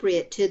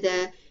appropriate to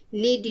the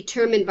need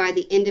determined by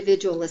the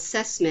individual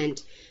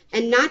assessment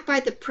and not by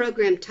the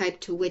program type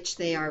to which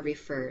they are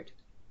referred.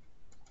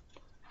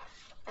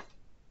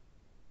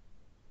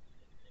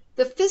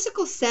 The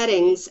physical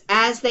settings,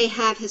 as they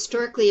have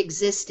historically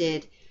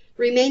existed,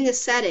 remain the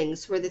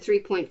settings for the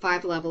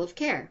 3.5 level of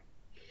care.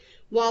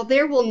 While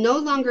there will no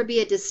longer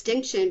be a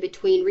distinction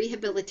between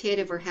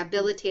rehabilitative or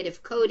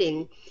habilitative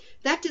coding,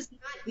 that does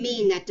not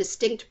mean that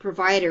distinct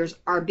providers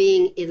are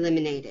being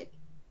eliminated.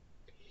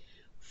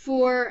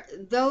 For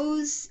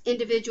those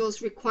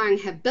individuals requiring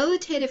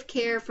habilitative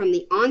care from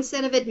the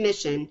onset of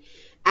admission,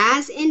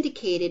 as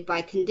indicated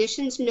by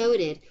conditions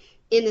noted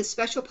in the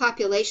special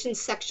population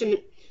section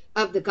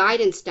of the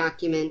guidance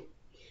document,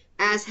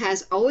 as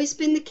has always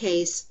been the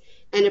case,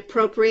 an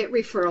appropriate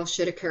referral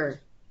should occur.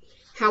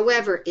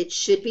 However, it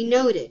should be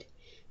noted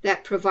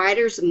that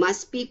providers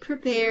must be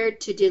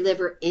prepared to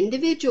deliver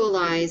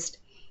individualized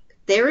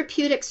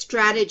therapeutic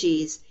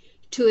strategies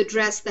to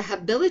address the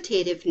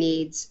habilitative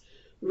needs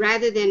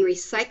rather than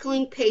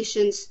recycling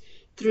patients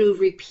through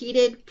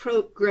repeated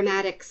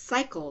programmatic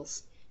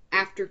cycles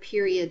after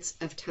periods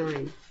of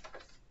time.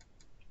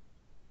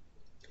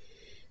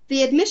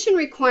 The admission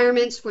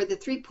requirements for the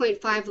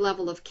 3.5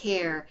 level of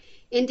care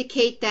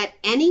indicate that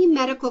any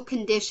medical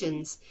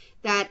conditions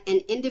that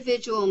an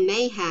individual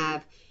may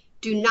have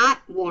do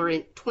not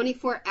warrant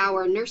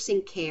 24-hour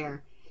nursing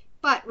care,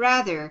 but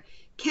rather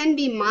can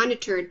be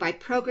monitored by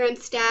program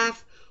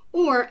staff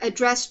or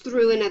addressed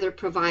through another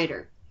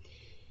provider.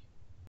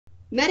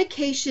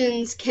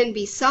 Medications can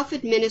be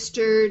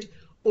self-administered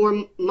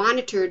or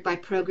monitored by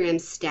program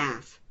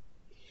staff.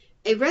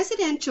 A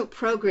residential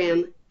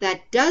program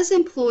that does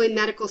employ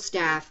medical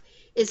staff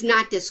is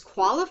not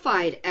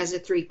disqualified as a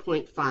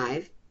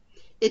 3.5.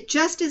 It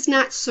just is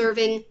not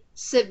serving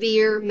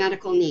severe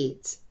medical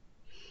needs.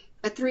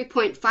 A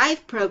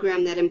 3.5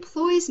 program that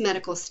employs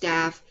medical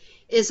staff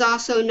is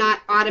also not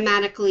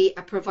automatically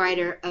a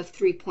provider of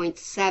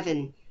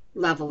 3.7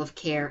 level of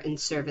care and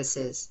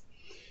services.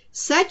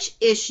 Such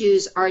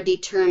issues are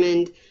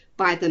determined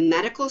by the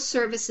medical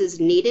services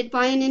needed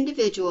by an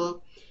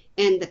individual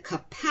and the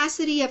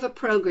capacity of a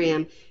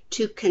program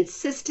to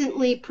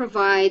consistently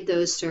provide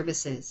those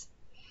services.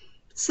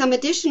 Some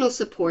additional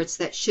supports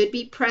that should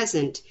be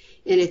present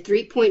in a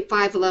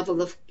 3.5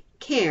 level of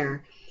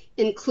care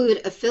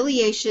include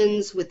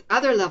affiliations with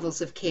other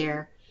levels of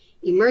care,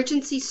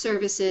 emergency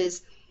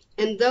services,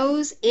 and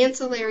those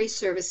ancillary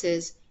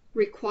services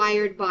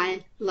required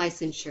by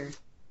licensure.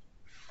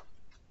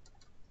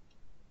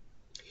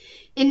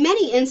 In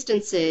many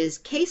instances,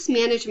 case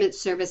management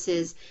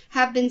services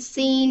have been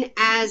seen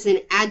as an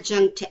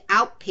adjunct to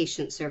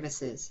outpatient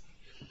services.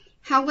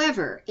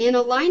 However, in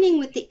aligning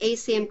with the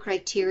ASAM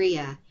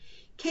criteria,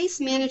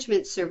 case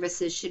management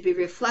services should be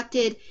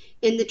reflected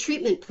in the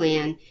treatment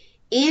plan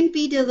and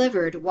be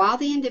delivered while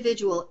the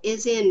individual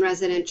is in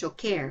residential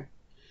care.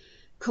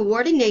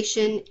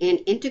 Coordination and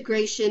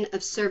integration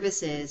of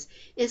services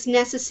is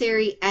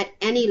necessary at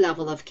any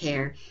level of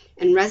care,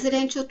 and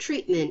residential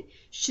treatment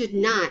should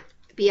not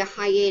be a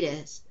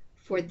hiatus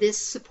for this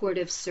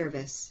supportive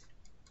service.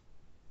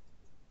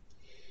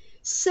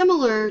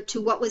 Similar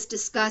to what was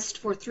discussed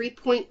for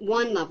 3.1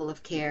 level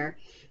of care,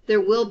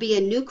 there will be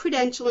a new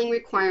credentialing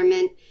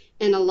requirement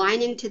in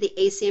aligning to the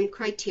ASAM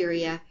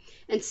criteria,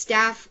 and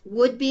staff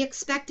would be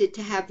expected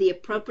to have the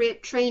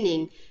appropriate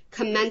training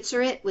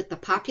commensurate with the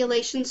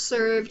population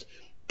served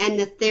and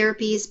the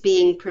therapies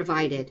being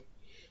provided.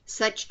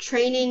 Such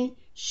training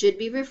should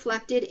be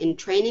reflected in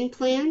training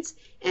plans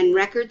and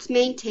records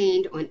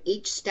maintained on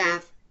each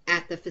staff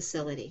at the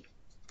facility.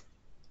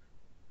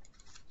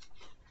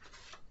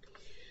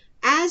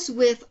 As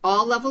with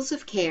all levels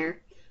of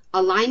care,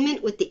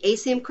 alignment with the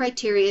ASAM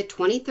criteria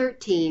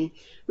 2013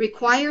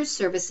 requires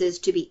services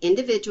to be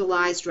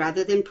individualized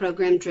rather than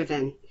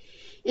program-driven.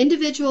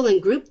 Individual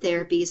and group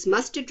therapies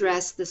must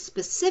address the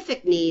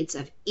specific needs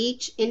of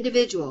each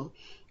individual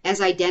as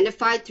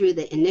identified through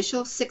the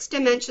initial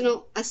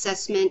 6-dimensional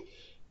assessment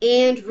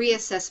and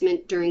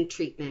reassessment during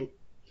treatment.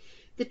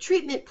 The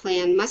treatment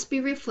plan must be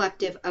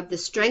reflective of the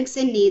strengths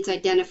and needs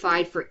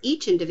identified for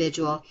each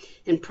individual,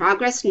 and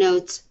progress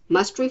notes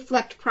must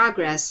reflect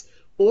progress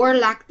or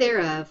lack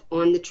thereof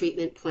on the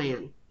treatment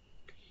plan.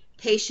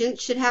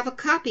 Patients should have a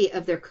copy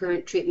of their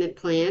current treatment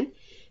plan,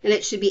 and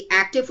it should be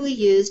actively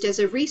used as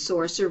a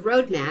resource or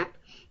roadmap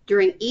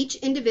during each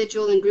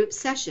individual and group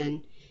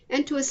session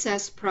and to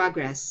assess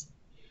progress.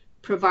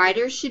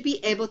 Providers should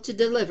be able to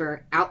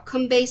deliver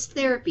outcome-based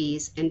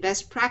therapies and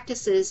best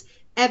practices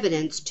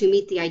evidence to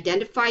meet the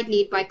identified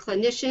need by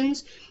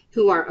clinicians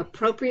who are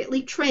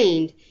appropriately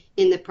trained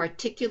in the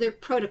particular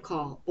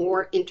protocol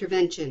or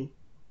intervention.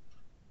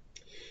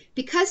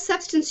 Because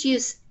substance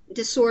use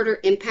disorder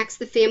impacts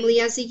the family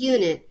as a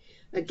unit,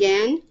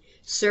 again,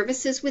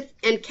 services with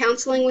and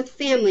counseling with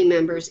family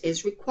members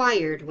is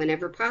required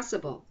whenever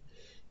possible,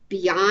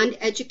 beyond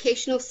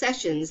educational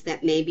sessions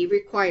that may be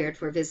required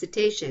for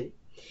visitation.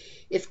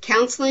 If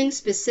counseling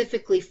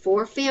specifically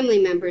for family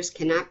members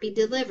cannot be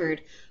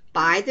delivered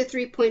by the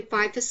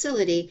 3.5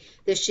 facility,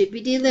 this should be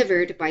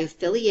delivered by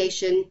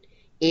affiliation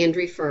and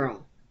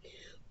referral.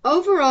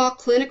 Overall,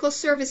 clinical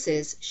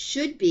services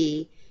should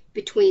be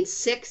between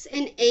 6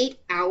 and 8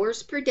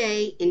 hours per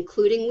day,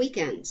 including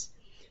weekends,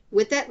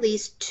 with at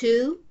least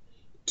 2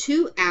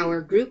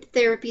 2-hour group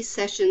therapy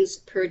sessions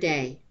per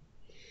day.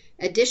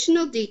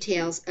 Additional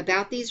details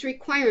about these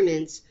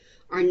requirements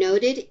are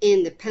noted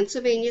in the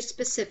Pennsylvania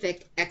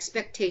Specific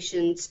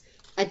Expectations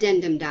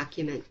Addendum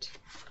document.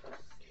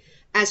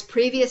 As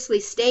previously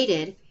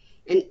stated,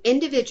 an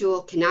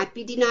individual cannot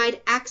be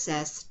denied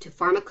access to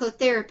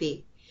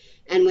pharmacotherapy,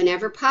 and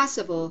whenever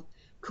possible,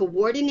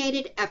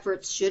 coordinated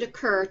efforts should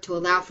occur to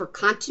allow for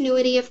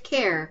continuity of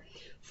care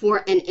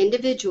for an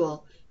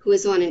individual who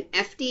is on an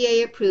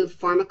FDA-approved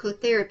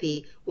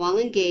pharmacotherapy while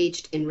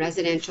engaged in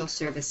residential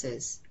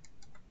services.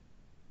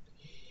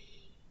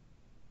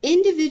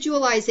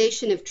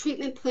 Individualization of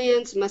treatment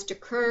plans must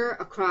occur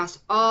across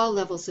all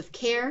levels of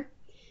care,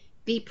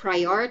 be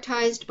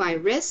prioritized by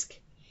risk,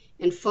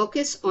 and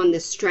focus on the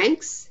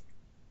strengths,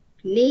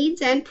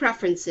 needs, and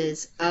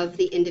preferences of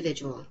the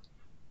individual.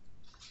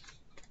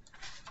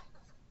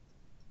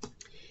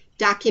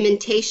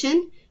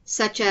 Documentation,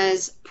 such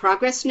as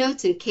progress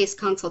notes and case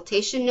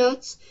consultation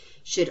notes,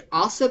 should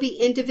also be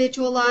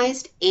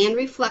individualized and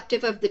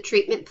reflective of the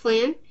treatment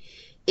plan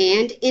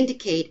and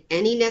indicate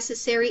any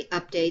necessary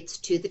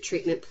updates to the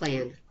treatment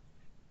plan.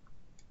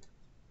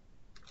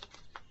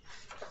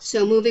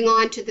 So moving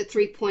on to the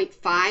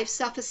 3.5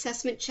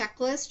 self-assessment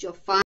checklist, you'll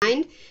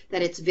find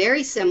that it's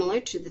very similar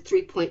to the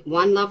 3.1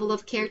 level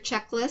of care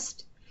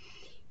checklist.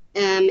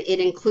 It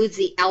includes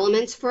the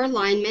elements for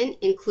alignment,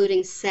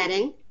 including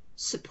setting,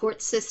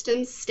 support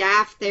systems,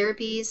 staff,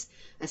 therapies,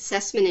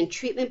 assessment and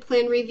treatment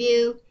plan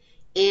review,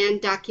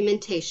 and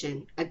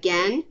documentation.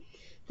 Again,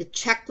 the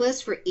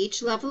checklist for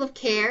each level of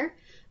care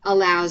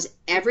allows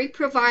every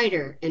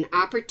provider an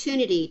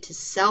opportunity to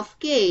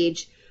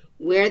self-gauge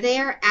where they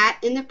are at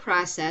in the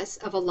process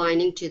of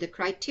aligning to the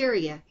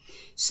criteria.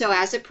 So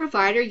as a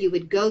provider, you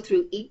would go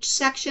through each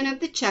section of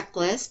the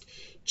checklist,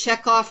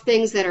 check off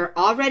things that are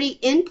already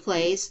in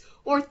place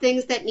or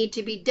things that need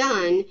to be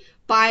done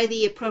by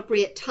the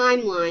appropriate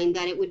timeline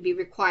that it would be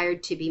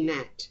required to be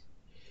met.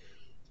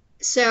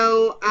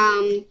 So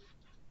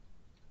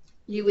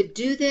you would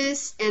do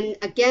this, and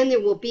again,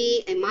 there will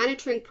be a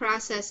monitoring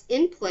process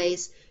in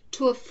place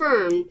to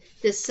affirm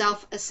this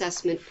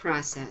self-assessment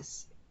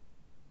process.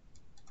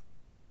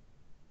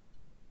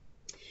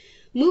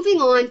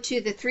 Moving on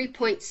to the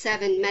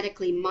 3.7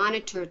 medically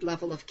monitored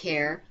level of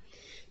care,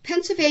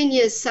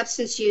 Pennsylvania's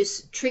substance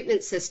use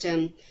treatment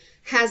system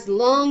has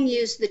long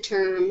used the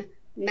term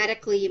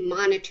medically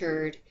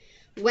monitored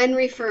when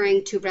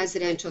referring to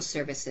residential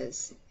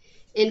services.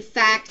 In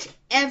fact,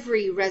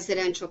 every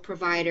residential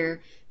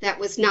provider that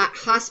was not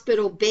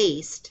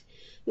hospital-based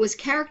was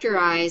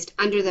characterized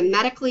under the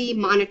medically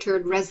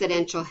monitored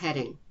residential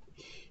heading.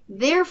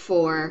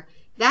 Therefore,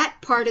 that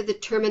part of the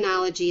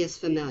terminology is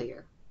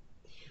familiar.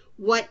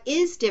 What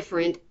is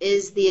different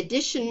is the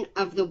addition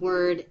of the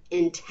word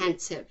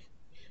intensive.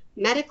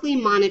 Medically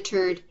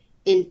monitored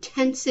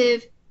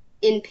intensive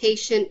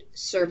inpatient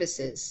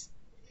services.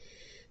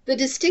 The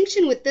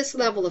distinction with this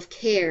level of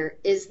care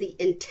is the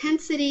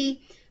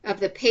intensity of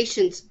the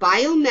patient's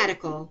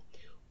biomedical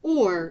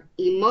or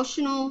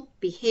emotional,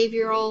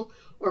 behavioral,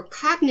 or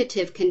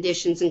cognitive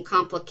conditions and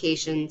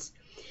complications,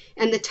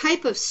 and the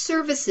type of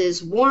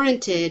services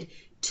warranted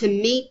to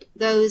meet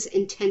those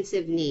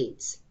intensive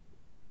needs.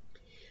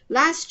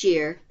 Last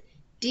year,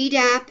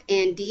 DDAP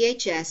and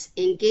DHS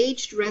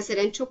engaged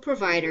residential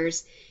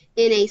providers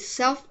in a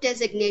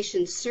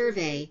self-designation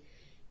survey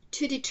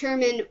to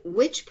determine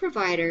which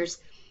providers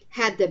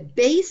had the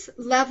base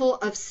level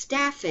of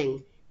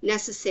staffing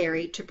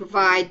necessary to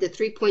provide the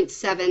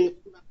 3.7 level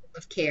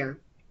of care.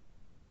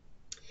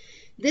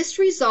 This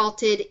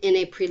resulted in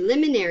a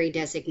preliminary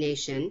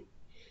designation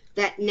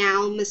that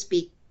now must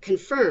be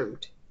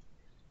confirmed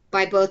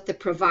by both the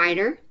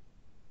provider,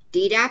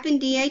 DDAP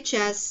and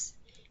DHS,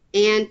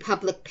 and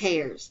public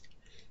payers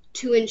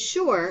to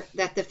ensure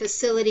that the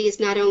facilities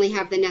not only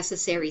have the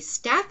necessary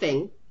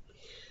staffing,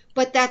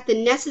 but that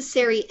the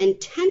necessary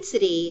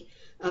intensity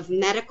of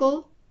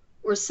medical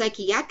or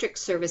psychiatric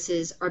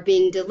services are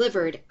being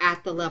delivered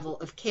at the level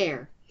of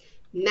care.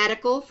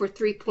 Medical for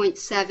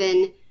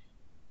 3.7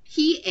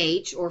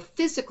 PH or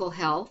physical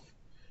health,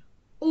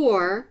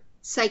 or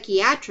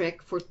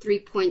psychiatric for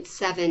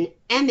 3.7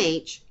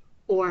 MH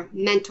or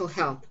mental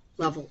health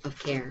level of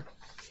care.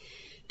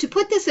 To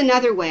put this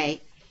another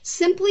way,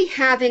 simply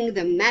having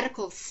the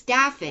medical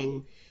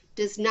staffing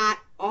does not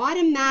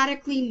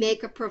automatically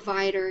make a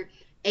provider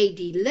a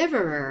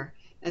deliverer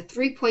of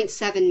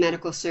 3.7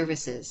 medical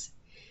services.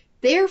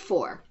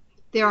 Therefore,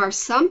 there are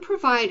some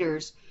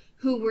providers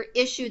who were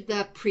issued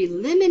the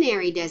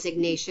preliminary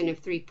designation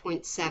of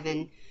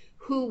 3.7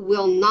 who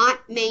will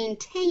not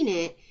maintain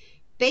it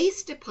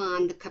based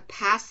upon the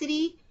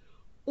capacity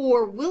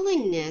or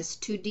willingness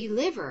to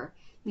deliver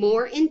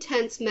more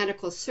intense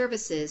medical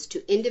services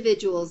to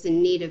individuals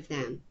in need of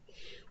them.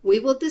 We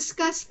will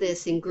discuss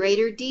this in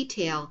greater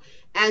detail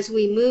as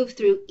we move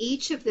through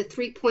each of the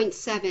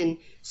 3.7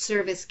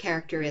 service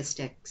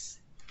characteristics.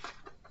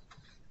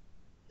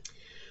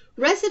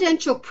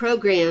 Residential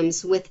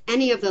programs with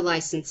any of the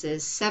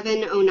licenses,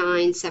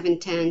 709,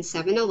 710,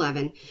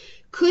 711,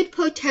 could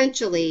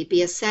potentially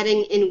be a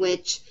setting in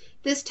which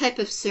this type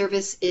of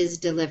service is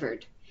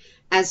delivered,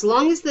 as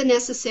long as the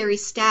necessary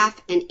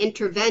staff and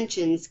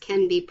interventions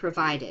can be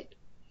provided.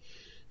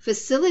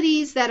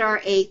 Facilities that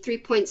are a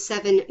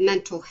 3.7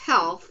 mental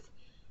health,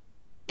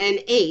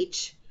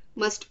 MH,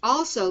 must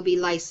also be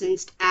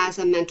licensed as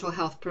a mental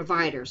health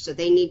provider, so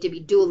they need to be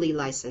duly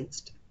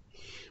licensed.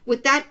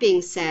 With that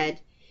being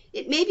said,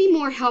 it may be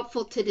more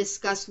helpful to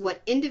discuss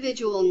what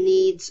individual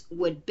needs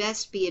would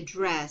best be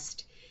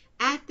addressed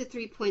at the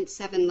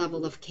 3.7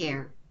 level of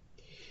care.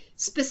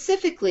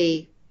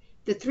 Specifically,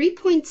 the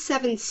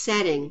 3.7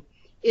 setting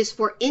is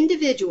for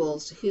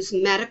individuals whose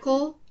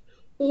medical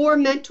or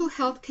mental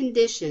health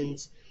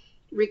conditions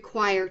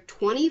require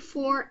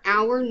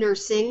 24-hour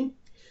nursing,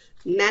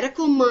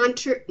 medical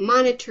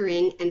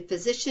monitoring, and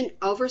physician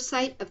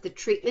oversight of the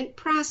treatment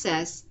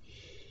process,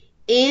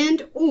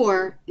 and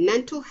or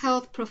mental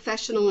health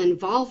professional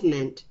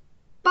involvement,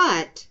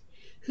 but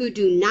who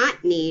do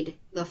not need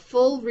the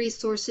full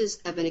resources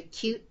of an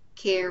acute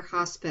care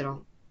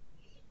hospital.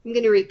 I'm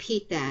going to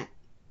repeat that.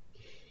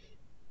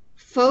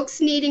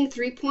 Folks needing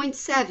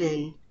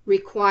 3.7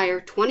 require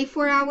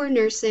 24-hour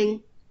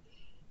nursing,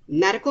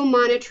 medical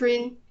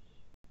monitoring,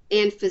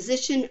 and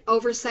physician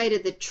oversight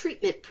of the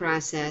treatment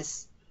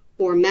process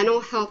or mental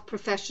health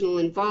professional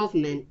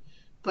involvement,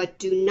 but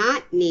do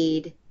not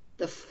need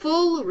the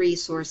full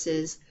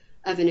resources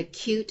of an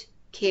acute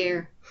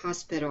care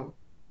hospital.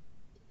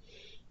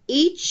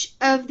 Each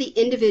of the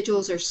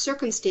individuals or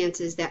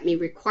circumstances that may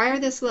require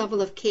this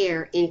level of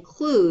care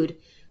include,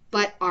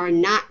 but are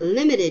not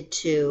limited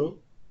to,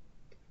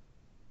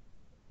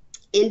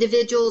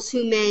 individuals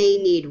who may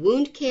need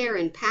wound care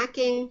and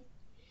packing,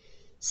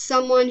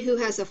 someone who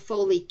has a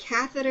Foley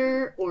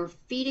catheter or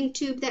feeding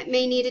tube that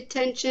may need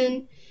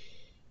attention,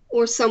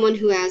 or someone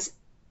who has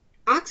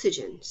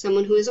oxygen,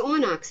 someone who is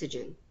on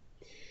oxygen,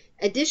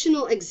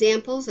 Additional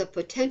examples of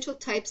potential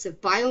types of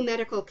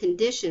biomedical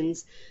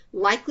conditions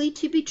likely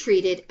to be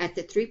treated at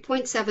the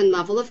 3.7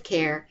 level of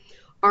care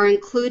are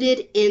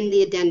included in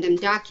the addendum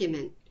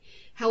document.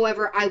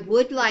 However, I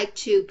would like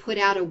to put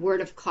out a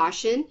word of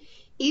caution,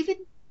 even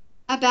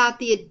about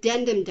the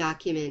addendum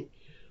document.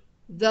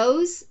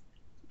 Those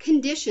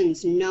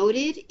conditions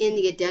noted in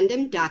the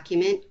addendum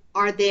document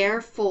are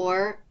there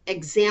for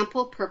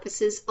example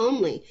purposes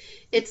only.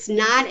 It's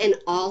not an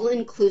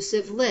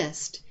all-inclusive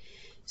list.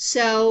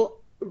 So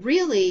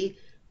really,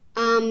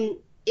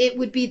 it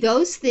would be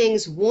those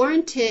things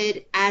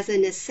warranted as a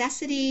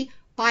necessity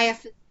by a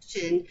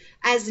physician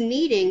as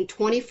needing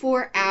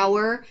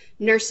 24-hour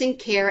nursing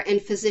care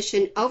and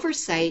physician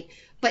oversight,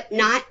 but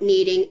not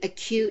needing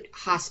acute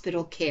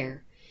hospital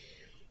care.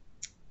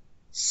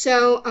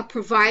 So a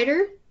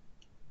provider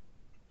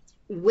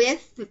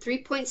with the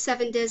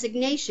 3.7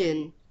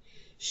 designation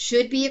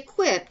should be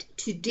equipped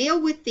to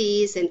deal with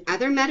these and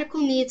other medical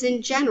needs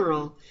in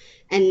general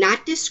and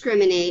not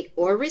discriminate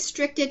or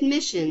restrict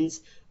admissions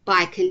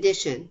by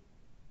condition.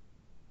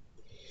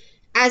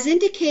 As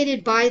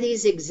indicated by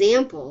these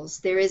examples,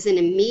 there is an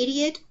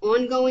immediate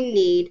ongoing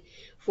need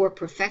for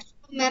professional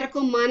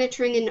medical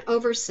monitoring and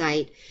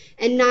oversight,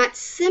 and not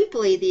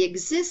simply the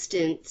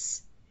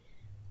existence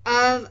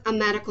of a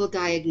medical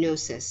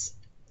diagnosis.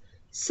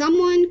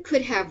 Someone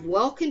could have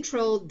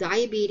well-controlled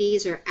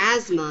diabetes or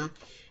asthma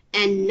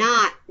and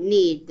not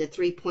need the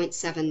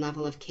 3.7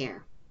 level of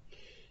care.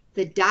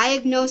 The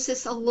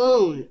diagnosis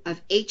alone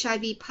of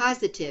HIV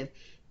positive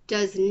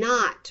does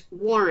not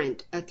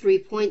warrant a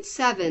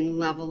 3.7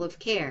 level of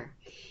care.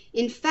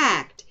 In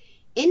fact,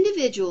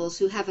 individuals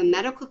who have a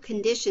medical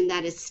condition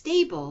that is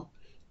stable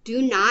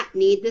do not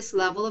need this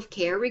level of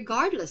care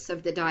regardless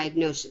of the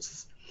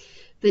diagnosis.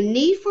 The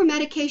need for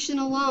medication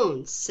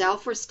alone,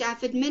 self or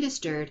staff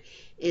administered,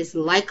 is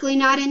likely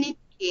not an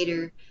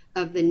indicator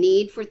of the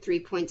need for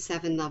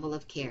 3.7 level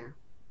of care.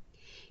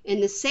 In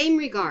the same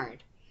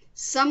regard,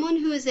 someone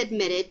who is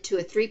admitted to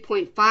a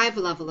 3.5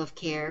 level of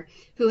care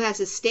who has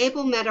a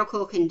stable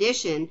medical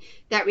condition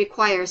that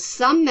requires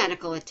some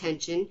medical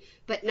attention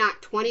but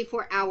not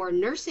 24-hour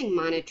nursing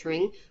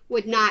monitoring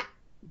would not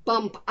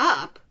bump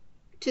up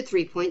to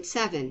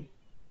 3.7.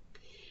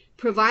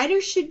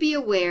 Providers should be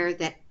aware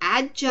that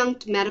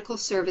adjunct medical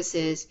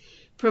services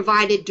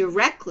provided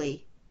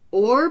directly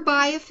or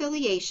by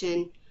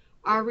affiliation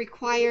are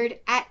required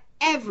at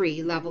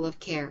every level of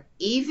care,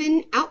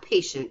 even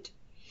outpatient,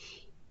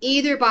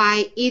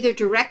 either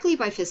directly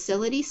by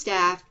facility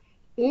staff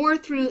or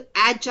through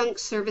adjunct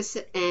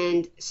services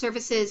and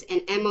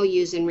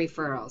MOUs and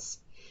referrals.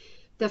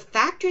 The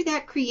factor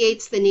that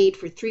creates the need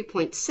for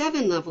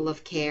 3.7 level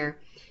of care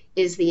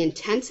is the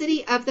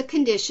intensity of the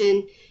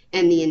condition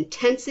and the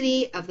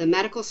intensity of the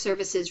medical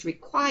services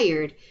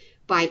required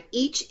by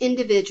each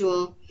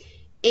individual,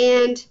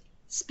 and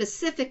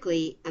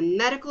specifically a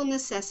medical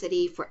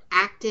necessity for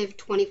active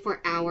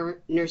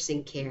 24-hour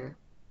nursing care.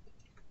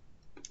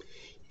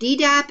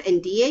 DDAP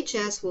and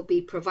DHS will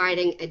be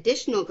providing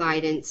additional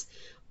guidance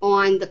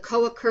on the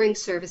co-occurring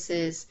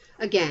services,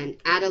 again,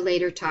 at a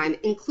later time,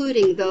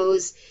 including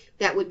those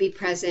that would be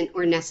present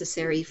or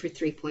necessary for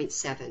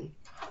 3.7.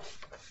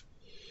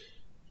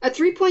 A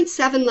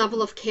 3.7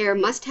 level of care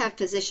must have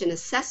physician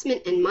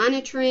assessment and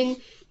monitoring,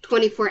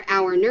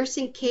 24-hour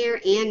nursing care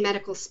and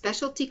medical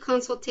specialty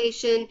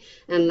consultation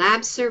and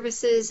lab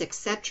services,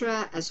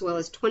 etc., as well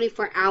as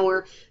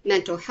 24-hour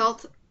mental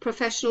health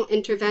professional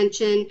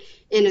intervention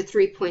in a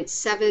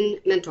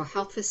 3.7 mental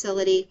health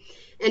facility.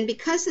 And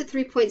because the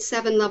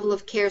 3.7 level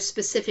of care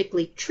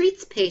specifically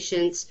treats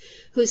patients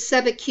whose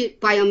subacute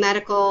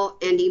biomedical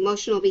and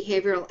emotional,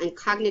 behavioral, and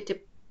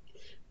cognitive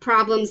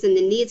problems and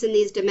the needs in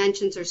these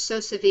dimensions are so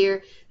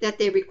severe that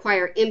they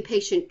require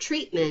inpatient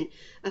treatment,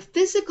 a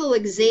physical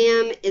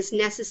exam is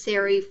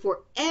necessary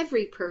for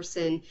every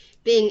person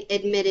being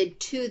admitted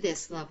to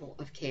this level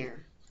of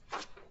care.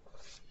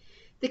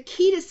 The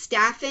key to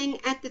staffing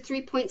at the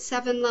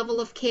 3.7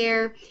 level of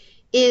care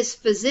is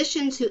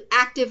physicians who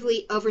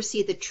actively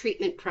oversee the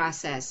treatment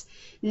process,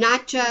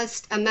 not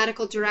just a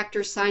medical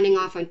director signing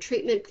off on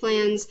treatment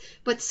plans,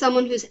 but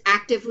someone who's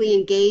actively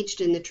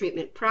engaged in the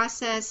treatment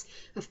process.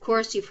 Of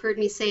course, you've heard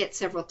me say it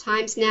several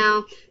times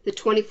now, the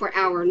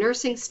 24-hour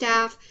nursing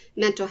staff,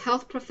 mental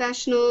health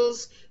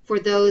professionals for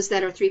those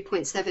that are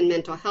 3.7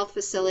 mental health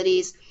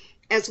facilities,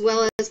 as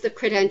well as the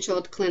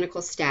credentialed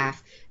clinical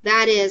staff.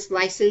 That is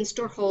licensed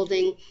or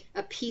holding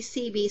a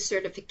PCB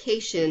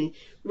certification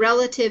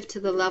relative to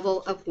the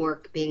level of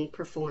work being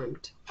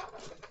performed.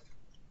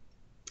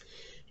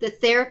 The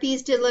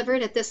therapies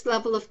delivered at this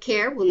level of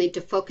care will need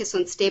to focus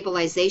on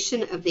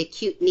stabilization of the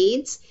acute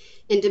needs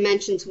in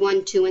dimensions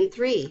 1, 2, and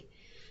 3.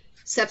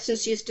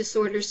 Substance use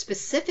disorder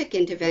specific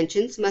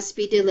interventions must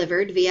be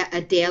delivered via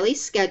a daily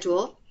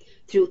schedule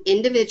through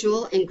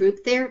individual and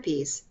group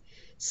therapies.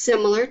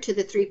 Similar to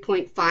the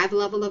 3.5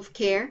 level of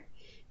care,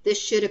 this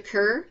should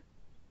occur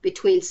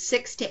between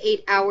 6 to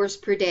 8 hours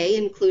per day,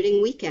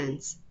 including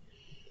weekends.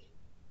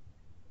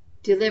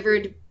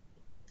 Delivered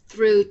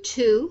through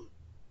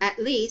at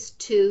least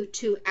two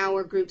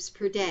 2-hour groups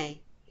per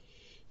day.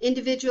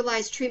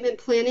 Individualized treatment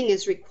planning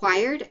is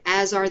required,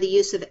 as are the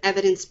use of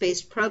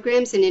evidence-based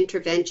programs and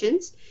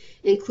interventions,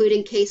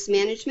 including case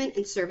management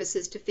and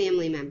services to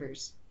family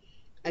members.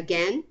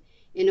 Again,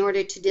 in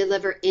order to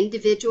deliver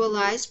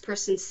individualized,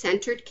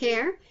 person-centered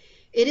care,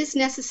 it is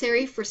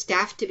necessary for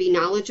staff to be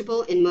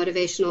knowledgeable in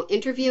motivational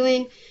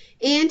interviewing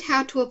and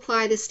how to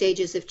apply the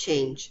stages of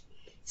change.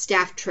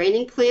 Staff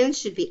training plans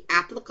should be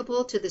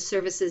applicable to the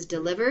services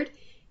delivered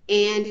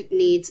and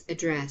needs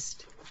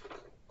addressed.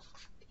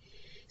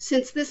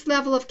 Since this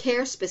level of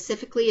care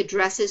specifically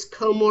addresses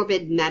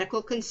comorbid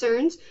medical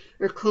concerns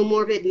or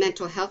comorbid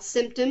mental health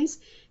symptoms,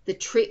 the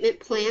treatment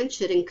plan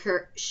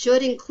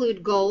should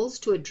include goals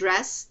to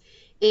address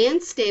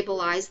and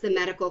stabilize the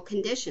medical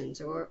conditions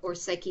or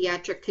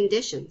psychiatric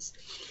conditions.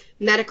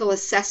 Medical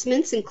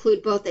assessments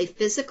include both a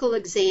physical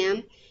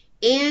exam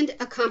and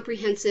a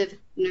comprehensive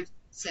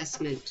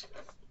assessment.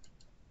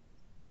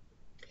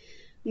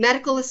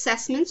 Medical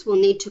assessments will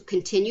need to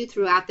continue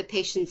throughout the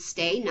patient's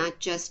stay, not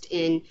just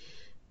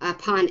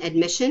upon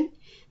admission,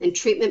 and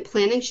treatment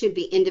planning should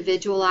be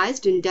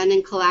individualized and done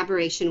in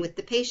collaboration with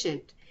the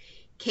patient.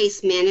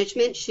 Case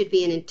management should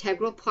be an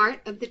integral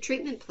part of the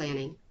treatment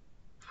planning.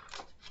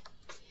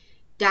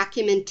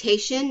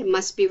 Documentation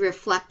must be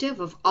reflective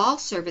of all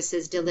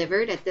services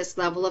delivered at this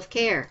level of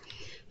care.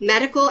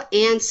 Medical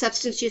and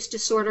substance use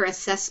disorder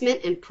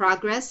assessment and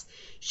progress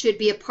should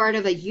be a part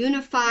of a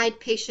unified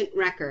patient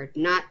record,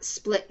 not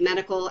split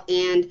medical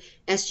and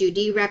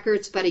SUD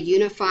records, but a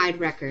unified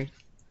record.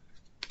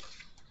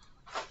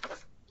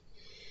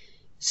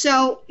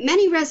 So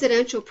many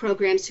residential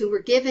programs who were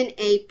given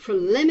a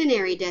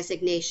preliminary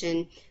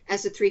designation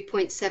as a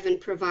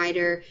 3.7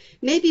 provider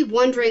may be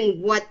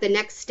wondering what the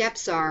next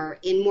steps are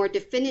in more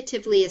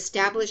definitively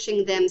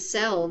establishing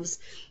themselves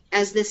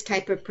as this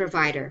type of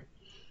provider.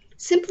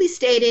 Simply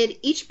stated,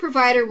 each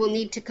provider will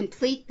need to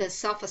complete the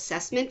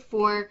self-assessment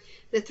for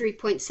the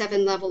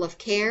 3.7 level of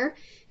care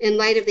in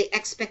light of the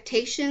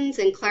expectations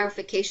and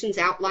clarifications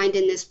outlined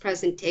in this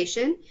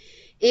presentation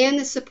and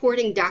the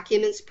supporting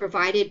documents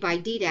provided by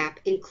DDAP,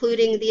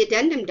 including the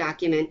addendum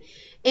document,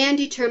 and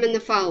determine the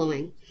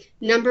following.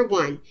 Number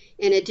one,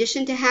 in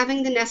addition to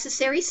having the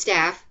necessary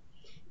staff,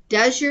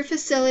 does your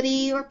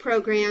facility or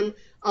program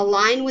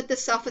align with the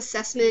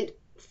self-assessment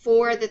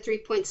for the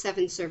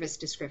 3.7 service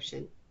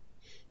description?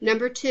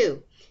 Number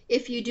two,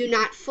 if you do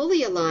not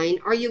fully align,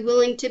 are you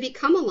willing to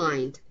become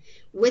aligned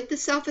with the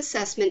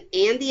self-assessment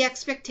and the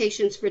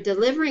expectations for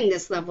delivering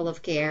this level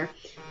of care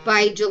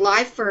by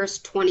July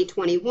 1st,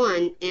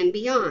 2021 and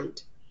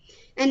beyond?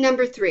 And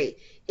number three,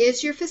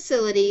 is your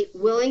facility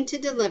willing to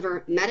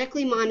deliver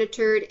medically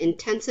monitored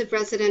intensive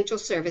residential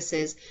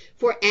services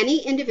for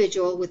any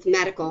individual with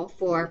medical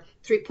for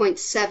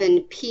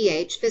 3.7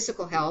 pH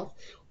physical health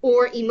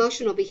or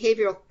emotional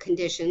behavioral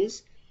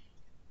conditions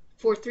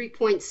for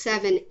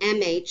 3.7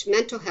 mH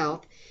mental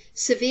health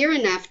severe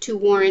enough to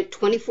warrant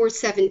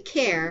 24/7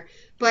 care,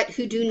 but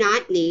who do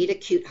not need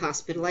acute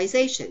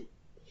hospitalization?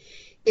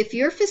 If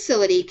your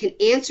facility can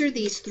answer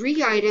these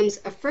three items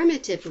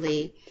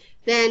affirmatively,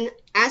 then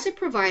as a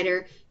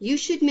provider, you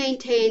should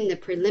maintain the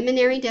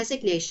preliminary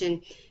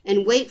designation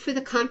and wait for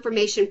the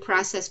confirmation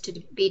process to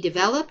be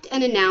developed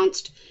and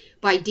announced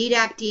by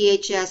DDAP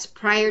DHS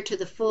prior to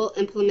the full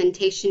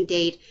implementation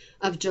date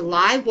of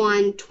July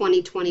 1,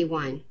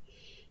 2021.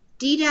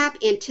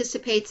 DDAP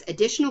anticipates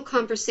additional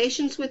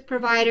conversations with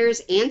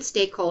providers and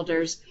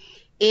stakeholders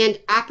and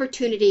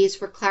opportunities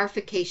for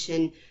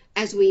clarification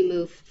as we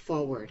move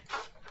forward.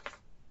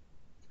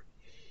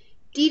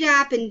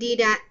 DDAP and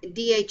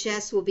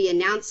DHS will be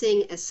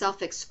announcing a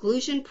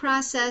self-exclusion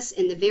process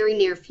in the very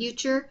near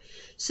future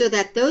so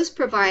that those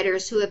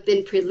providers who have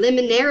been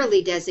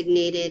preliminarily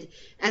designated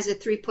as a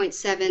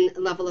 3.7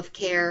 level of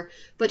care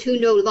but who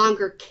no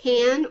longer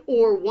can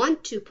or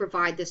want to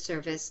provide the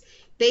service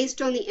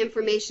based on the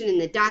information in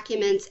the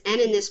documents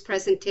and in this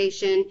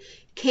presentation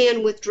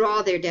can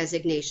withdraw their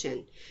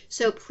designation.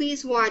 So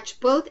please watch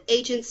both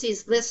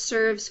agencies'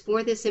 listservs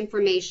for this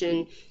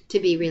information to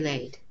be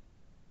relayed.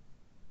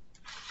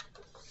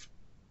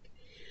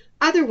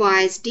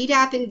 Otherwise,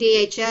 DDAP and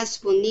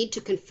DHS will need to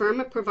confirm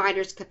a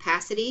provider's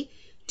capacity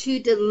to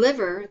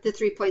deliver the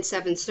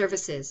 3.7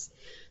 services.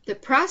 The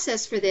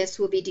process for this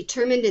will be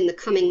determined in the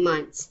coming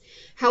months.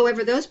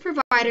 However, those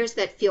providers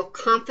that feel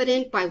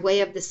confident by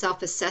way of the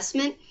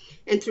self-assessment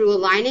and through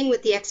aligning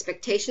with the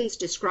expectations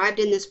described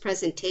in this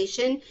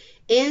presentation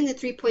and the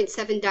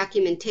 3.7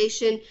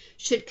 documentation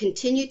should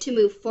continue to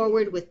move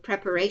forward with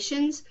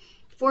preparations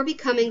for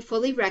becoming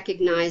fully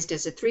recognized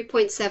as a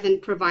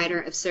 3.7 provider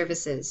of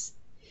services.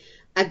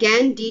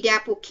 Again,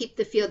 DDAP will keep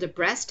the field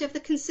abreast of the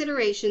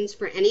considerations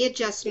for any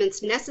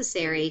adjustments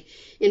necessary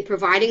in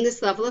providing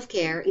this level of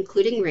care,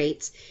 including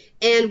rates,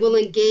 and will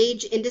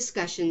engage in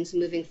discussions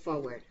moving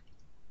forward.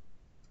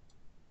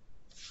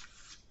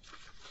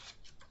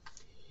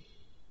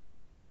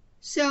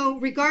 So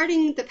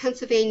regarding the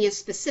Pennsylvania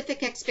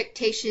specific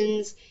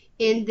expectations,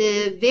 in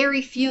the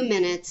very few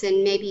minutes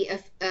and maybe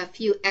a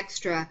few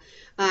extra,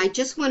 I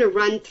just want to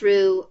run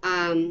through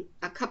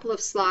a couple of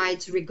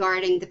slides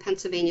regarding the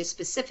Pennsylvania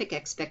specific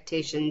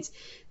expectations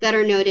that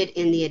are noted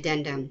in the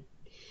addendum.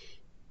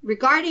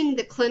 Regarding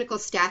the clinical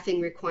staffing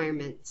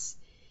requirements,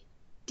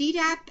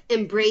 DDAP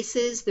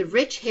embraces the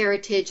rich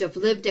heritage of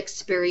lived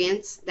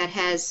experience that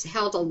has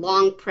held a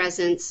long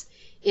presence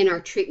in our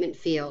treatment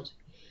field.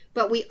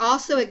 But we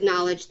also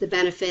acknowledge the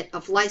benefit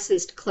of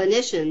licensed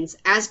clinicians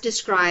as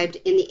described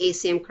in the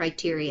ASAM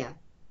criteria.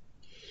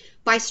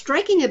 By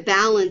striking a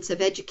balance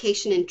of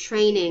education and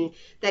training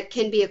that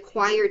can be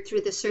acquired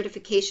through the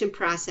certification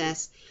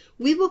process,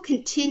 we will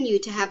continue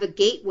to have a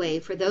gateway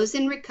for those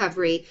in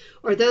recovery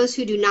or those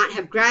who do not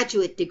have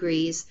graduate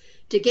degrees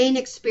to gain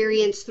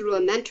experience through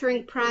a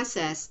mentoring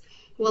process,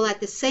 while at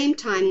the same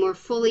time more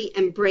fully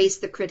embrace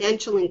the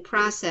credentialing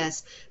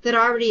process that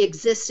already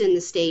exists in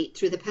the state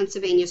through the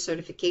Pennsylvania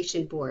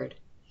Certification Board.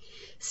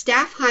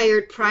 Staff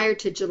hired prior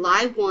to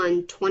July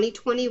 1,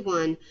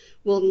 2021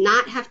 will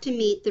not have to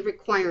meet the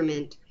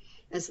requirement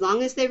as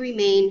long as they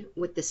remain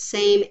with the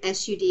same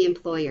SUD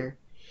employer.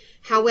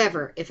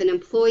 However, if an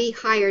employee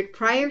hired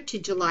prior to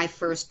July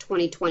 1st,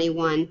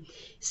 2021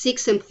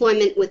 seeks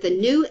employment with a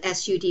new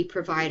SUD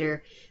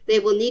provider, they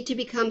will need to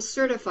become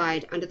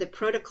certified under the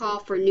protocol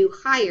for new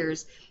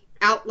hires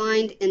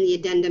outlined in the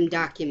addendum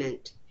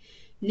document.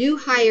 New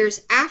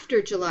hires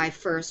after July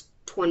 1st,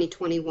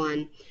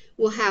 2021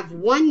 will have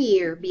 1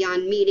 year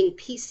beyond meeting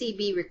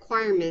PCB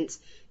requirements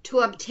to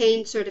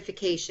obtain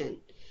certification.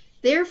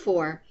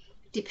 Therefore,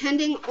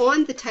 depending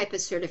on the type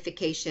of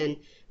certification,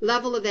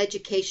 level of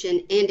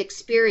education, and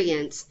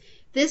experience,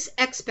 this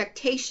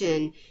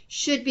expectation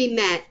should be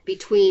met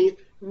between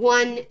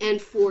 1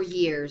 and 4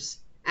 years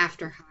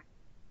after hire.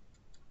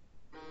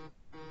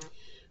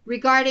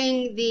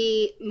 Regarding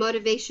the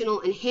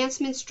motivational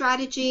enhancement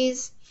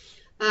strategies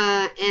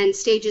and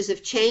stages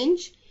of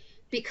change,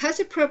 because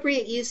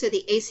appropriate use of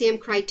the ASAM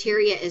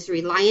criteria is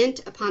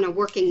reliant upon a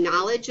working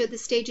knowledge of the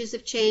stages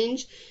of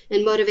change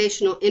and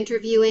motivational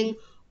interviewing,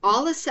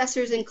 all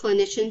assessors and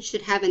clinicians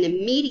should have an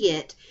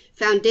immediate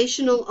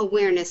foundational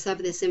awareness of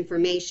this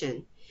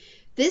information.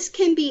 This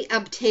can be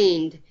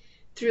obtained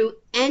through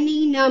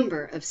any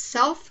number of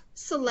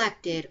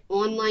self-selected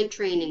online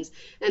trainings,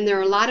 and there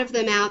are a lot of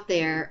them out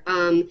there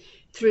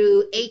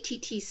through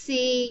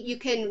ATTC. You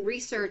can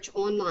research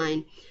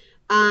online.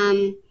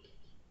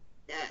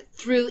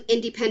 Through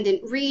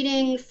independent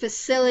reading,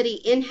 facility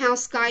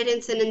in-house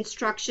guidance and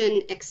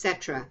instruction,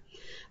 etc.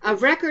 A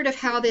record of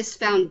how this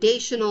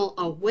foundational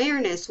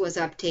awareness was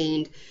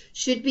obtained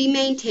should be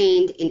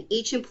maintained in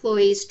each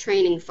employee's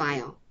training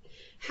file.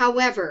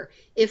 However,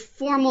 if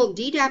formal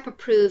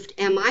DDAP-approved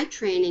MI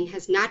training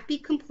has not been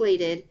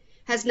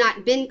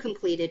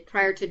completed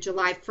prior to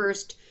July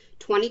 1st,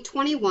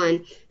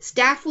 2021,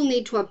 staff will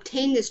need to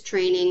obtain this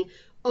training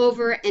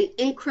over an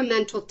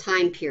incremental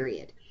time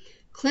period.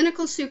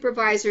 Clinical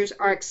supervisors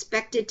are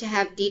expected to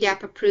have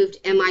DDAP-approved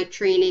MI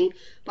training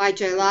by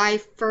July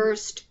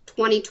 1st,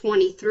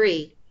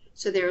 2023,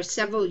 so there are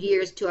several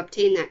years to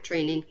obtain that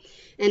training,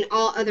 and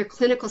all other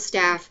clinical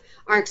staff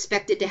are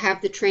expected to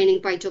have the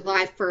training by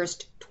July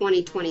 1st,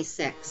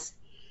 2026.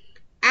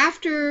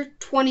 After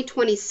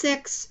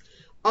 2026,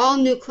 all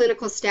new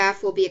clinical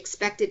staff will be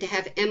expected to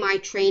have MI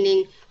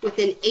training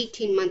within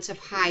 18 months of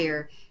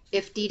hire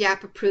if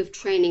DDAP-approved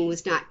training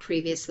was not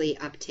previously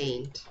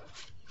obtained.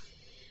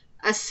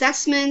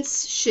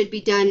 Assessments should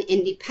be done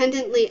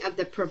independently of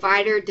the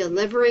provider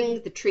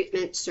delivering the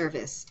treatment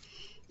service.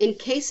 In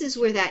cases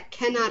where that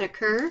cannot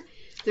occur,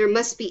 there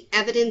must be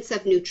evidence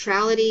of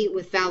neutrality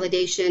with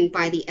validation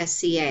by the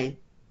SCA.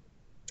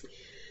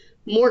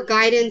 More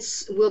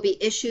guidance will be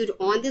issued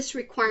on this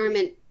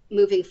requirement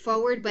moving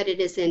forward, but it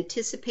is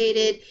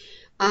anticipated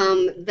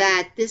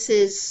that this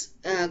is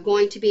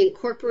going to be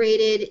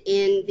incorporated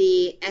in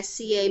the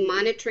SCA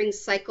monitoring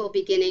cycle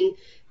beginning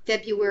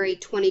February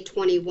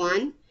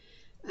 2021.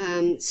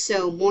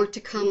 So more to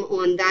come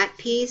on that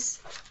piece.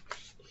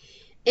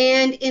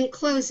 And in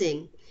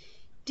closing,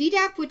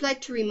 DDAP would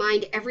like to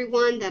remind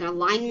everyone that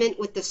alignment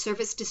with the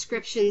service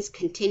descriptions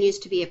continues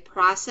to be a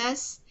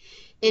process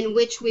in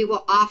which we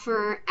will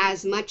offer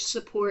as much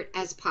support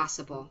as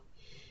possible.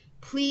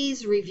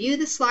 Please review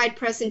the slide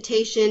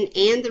presentation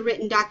and the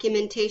written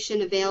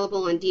documentation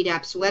available on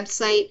DDAP's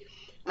website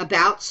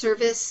about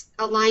service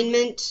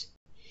alignment,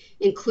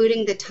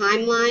 including the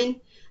timeline.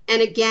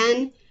 And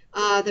again,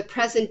 the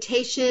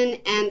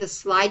presentation and the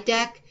slide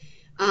deck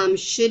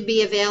should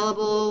be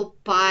available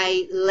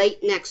by late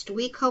next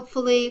week,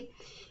 hopefully.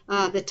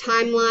 The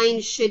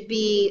timeline should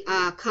be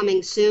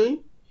coming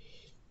soon,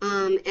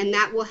 and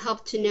that will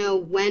help to know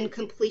when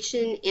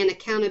completion and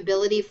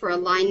accountability for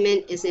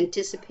alignment is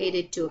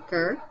anticipated to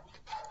occur.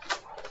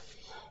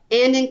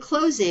 And in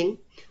closing,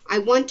 I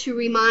want to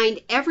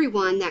remind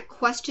everyone that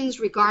questions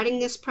regarding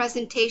this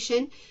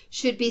presentation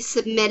should be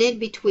submitted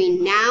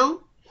between now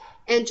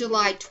and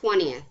July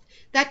 20th.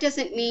 That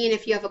doesn't mean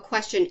if you have a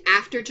question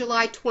after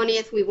July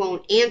 20th, we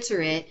won't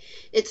answer it.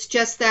 It's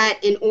just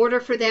that in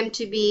order for them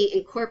to be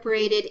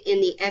incorporated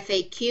in the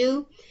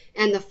FAQ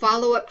and the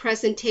follow-up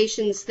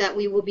presentations that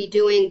we will be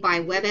doing by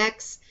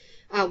WebEx,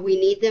 we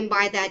need them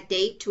by that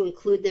date to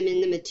include them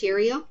in the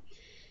material.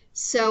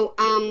 So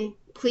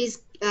please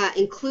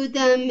include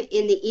them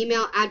in the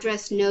email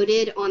address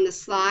noted on the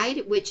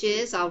slide, which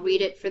is, I'll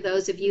read it for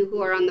those of you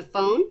who are on the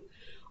phone,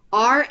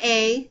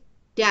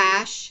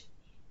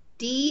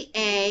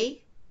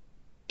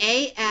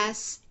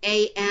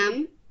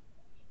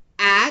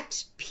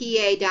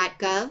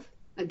 ra-dasam@pa.gov.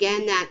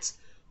 Again, that's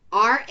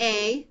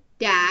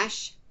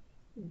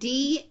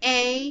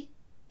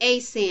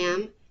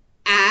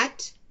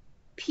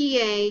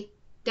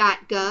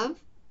ra-dasam@pa.gov,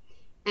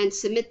 and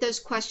submit those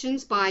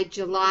questions by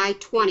July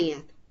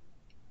 20th.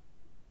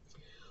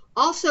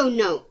 Also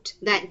note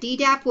that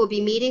DDAP will be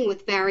meeting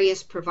with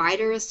various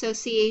provider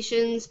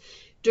associations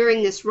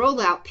during this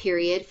rollout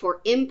period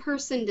for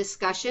in-person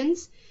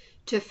discussions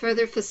to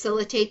further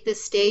facilitate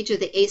this stage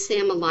of the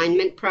ASAM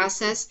alignment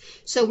process.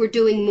 So we're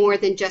doing more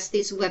than just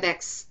these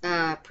WebEx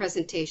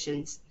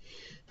presentations.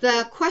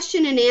 The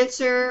question and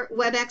answer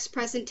WebEx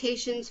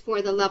presentations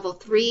for the level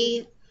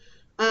 3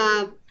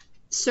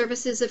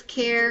 services of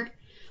care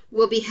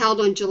will be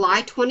held on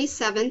July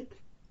 27th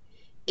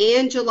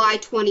and July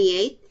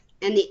 28th,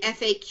 and the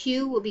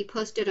FAQ will be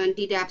posted on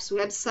DDAP's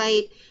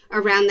website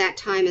around that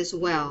time as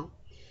well.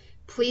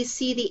 Please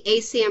see the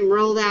ASAM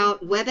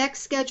rollout WebEx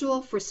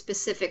schedule for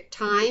specific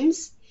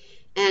times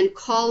and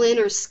call-in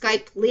or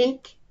Skype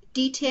link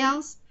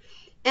details.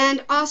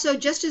 And also,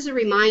 just as a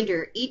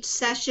reminder, each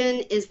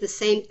session is the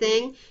same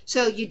thing,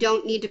 so you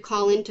don't need to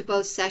call into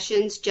both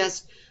sessions.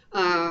 Just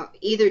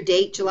either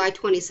date, July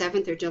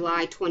 27th or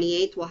July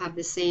 28th, will have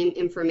the same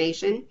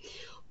information.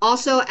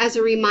 Also, as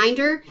a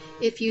reminder,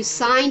 if you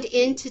signed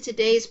into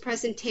today's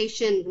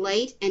presentation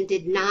late and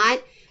did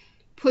not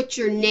put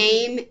your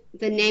name,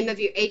 the name of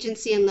your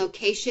agency and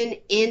location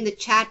in the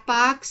chat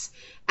box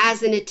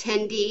as an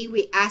attendee,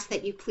 we ask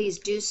that you please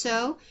do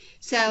so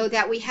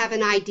that we have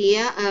an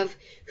idea of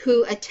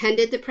who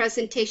attended the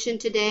presentation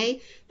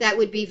today. That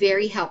would be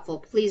very helpful.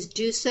 Please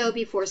do so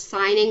before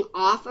signing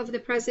off of the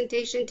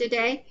presentation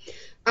today.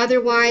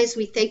 Otherwise,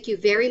 we thank you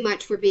very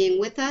much for being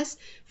with us.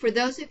 For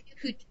those of you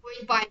who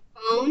joined by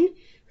phone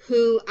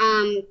who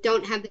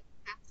don't have the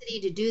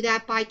capacity to do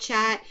that by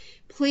chat,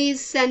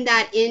 please send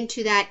that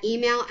into that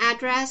email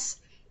address,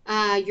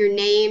 your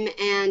name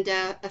and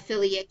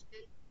affiliation,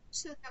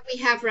 so that we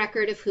have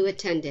record of who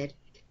attended.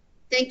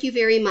 Thank you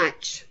very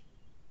much.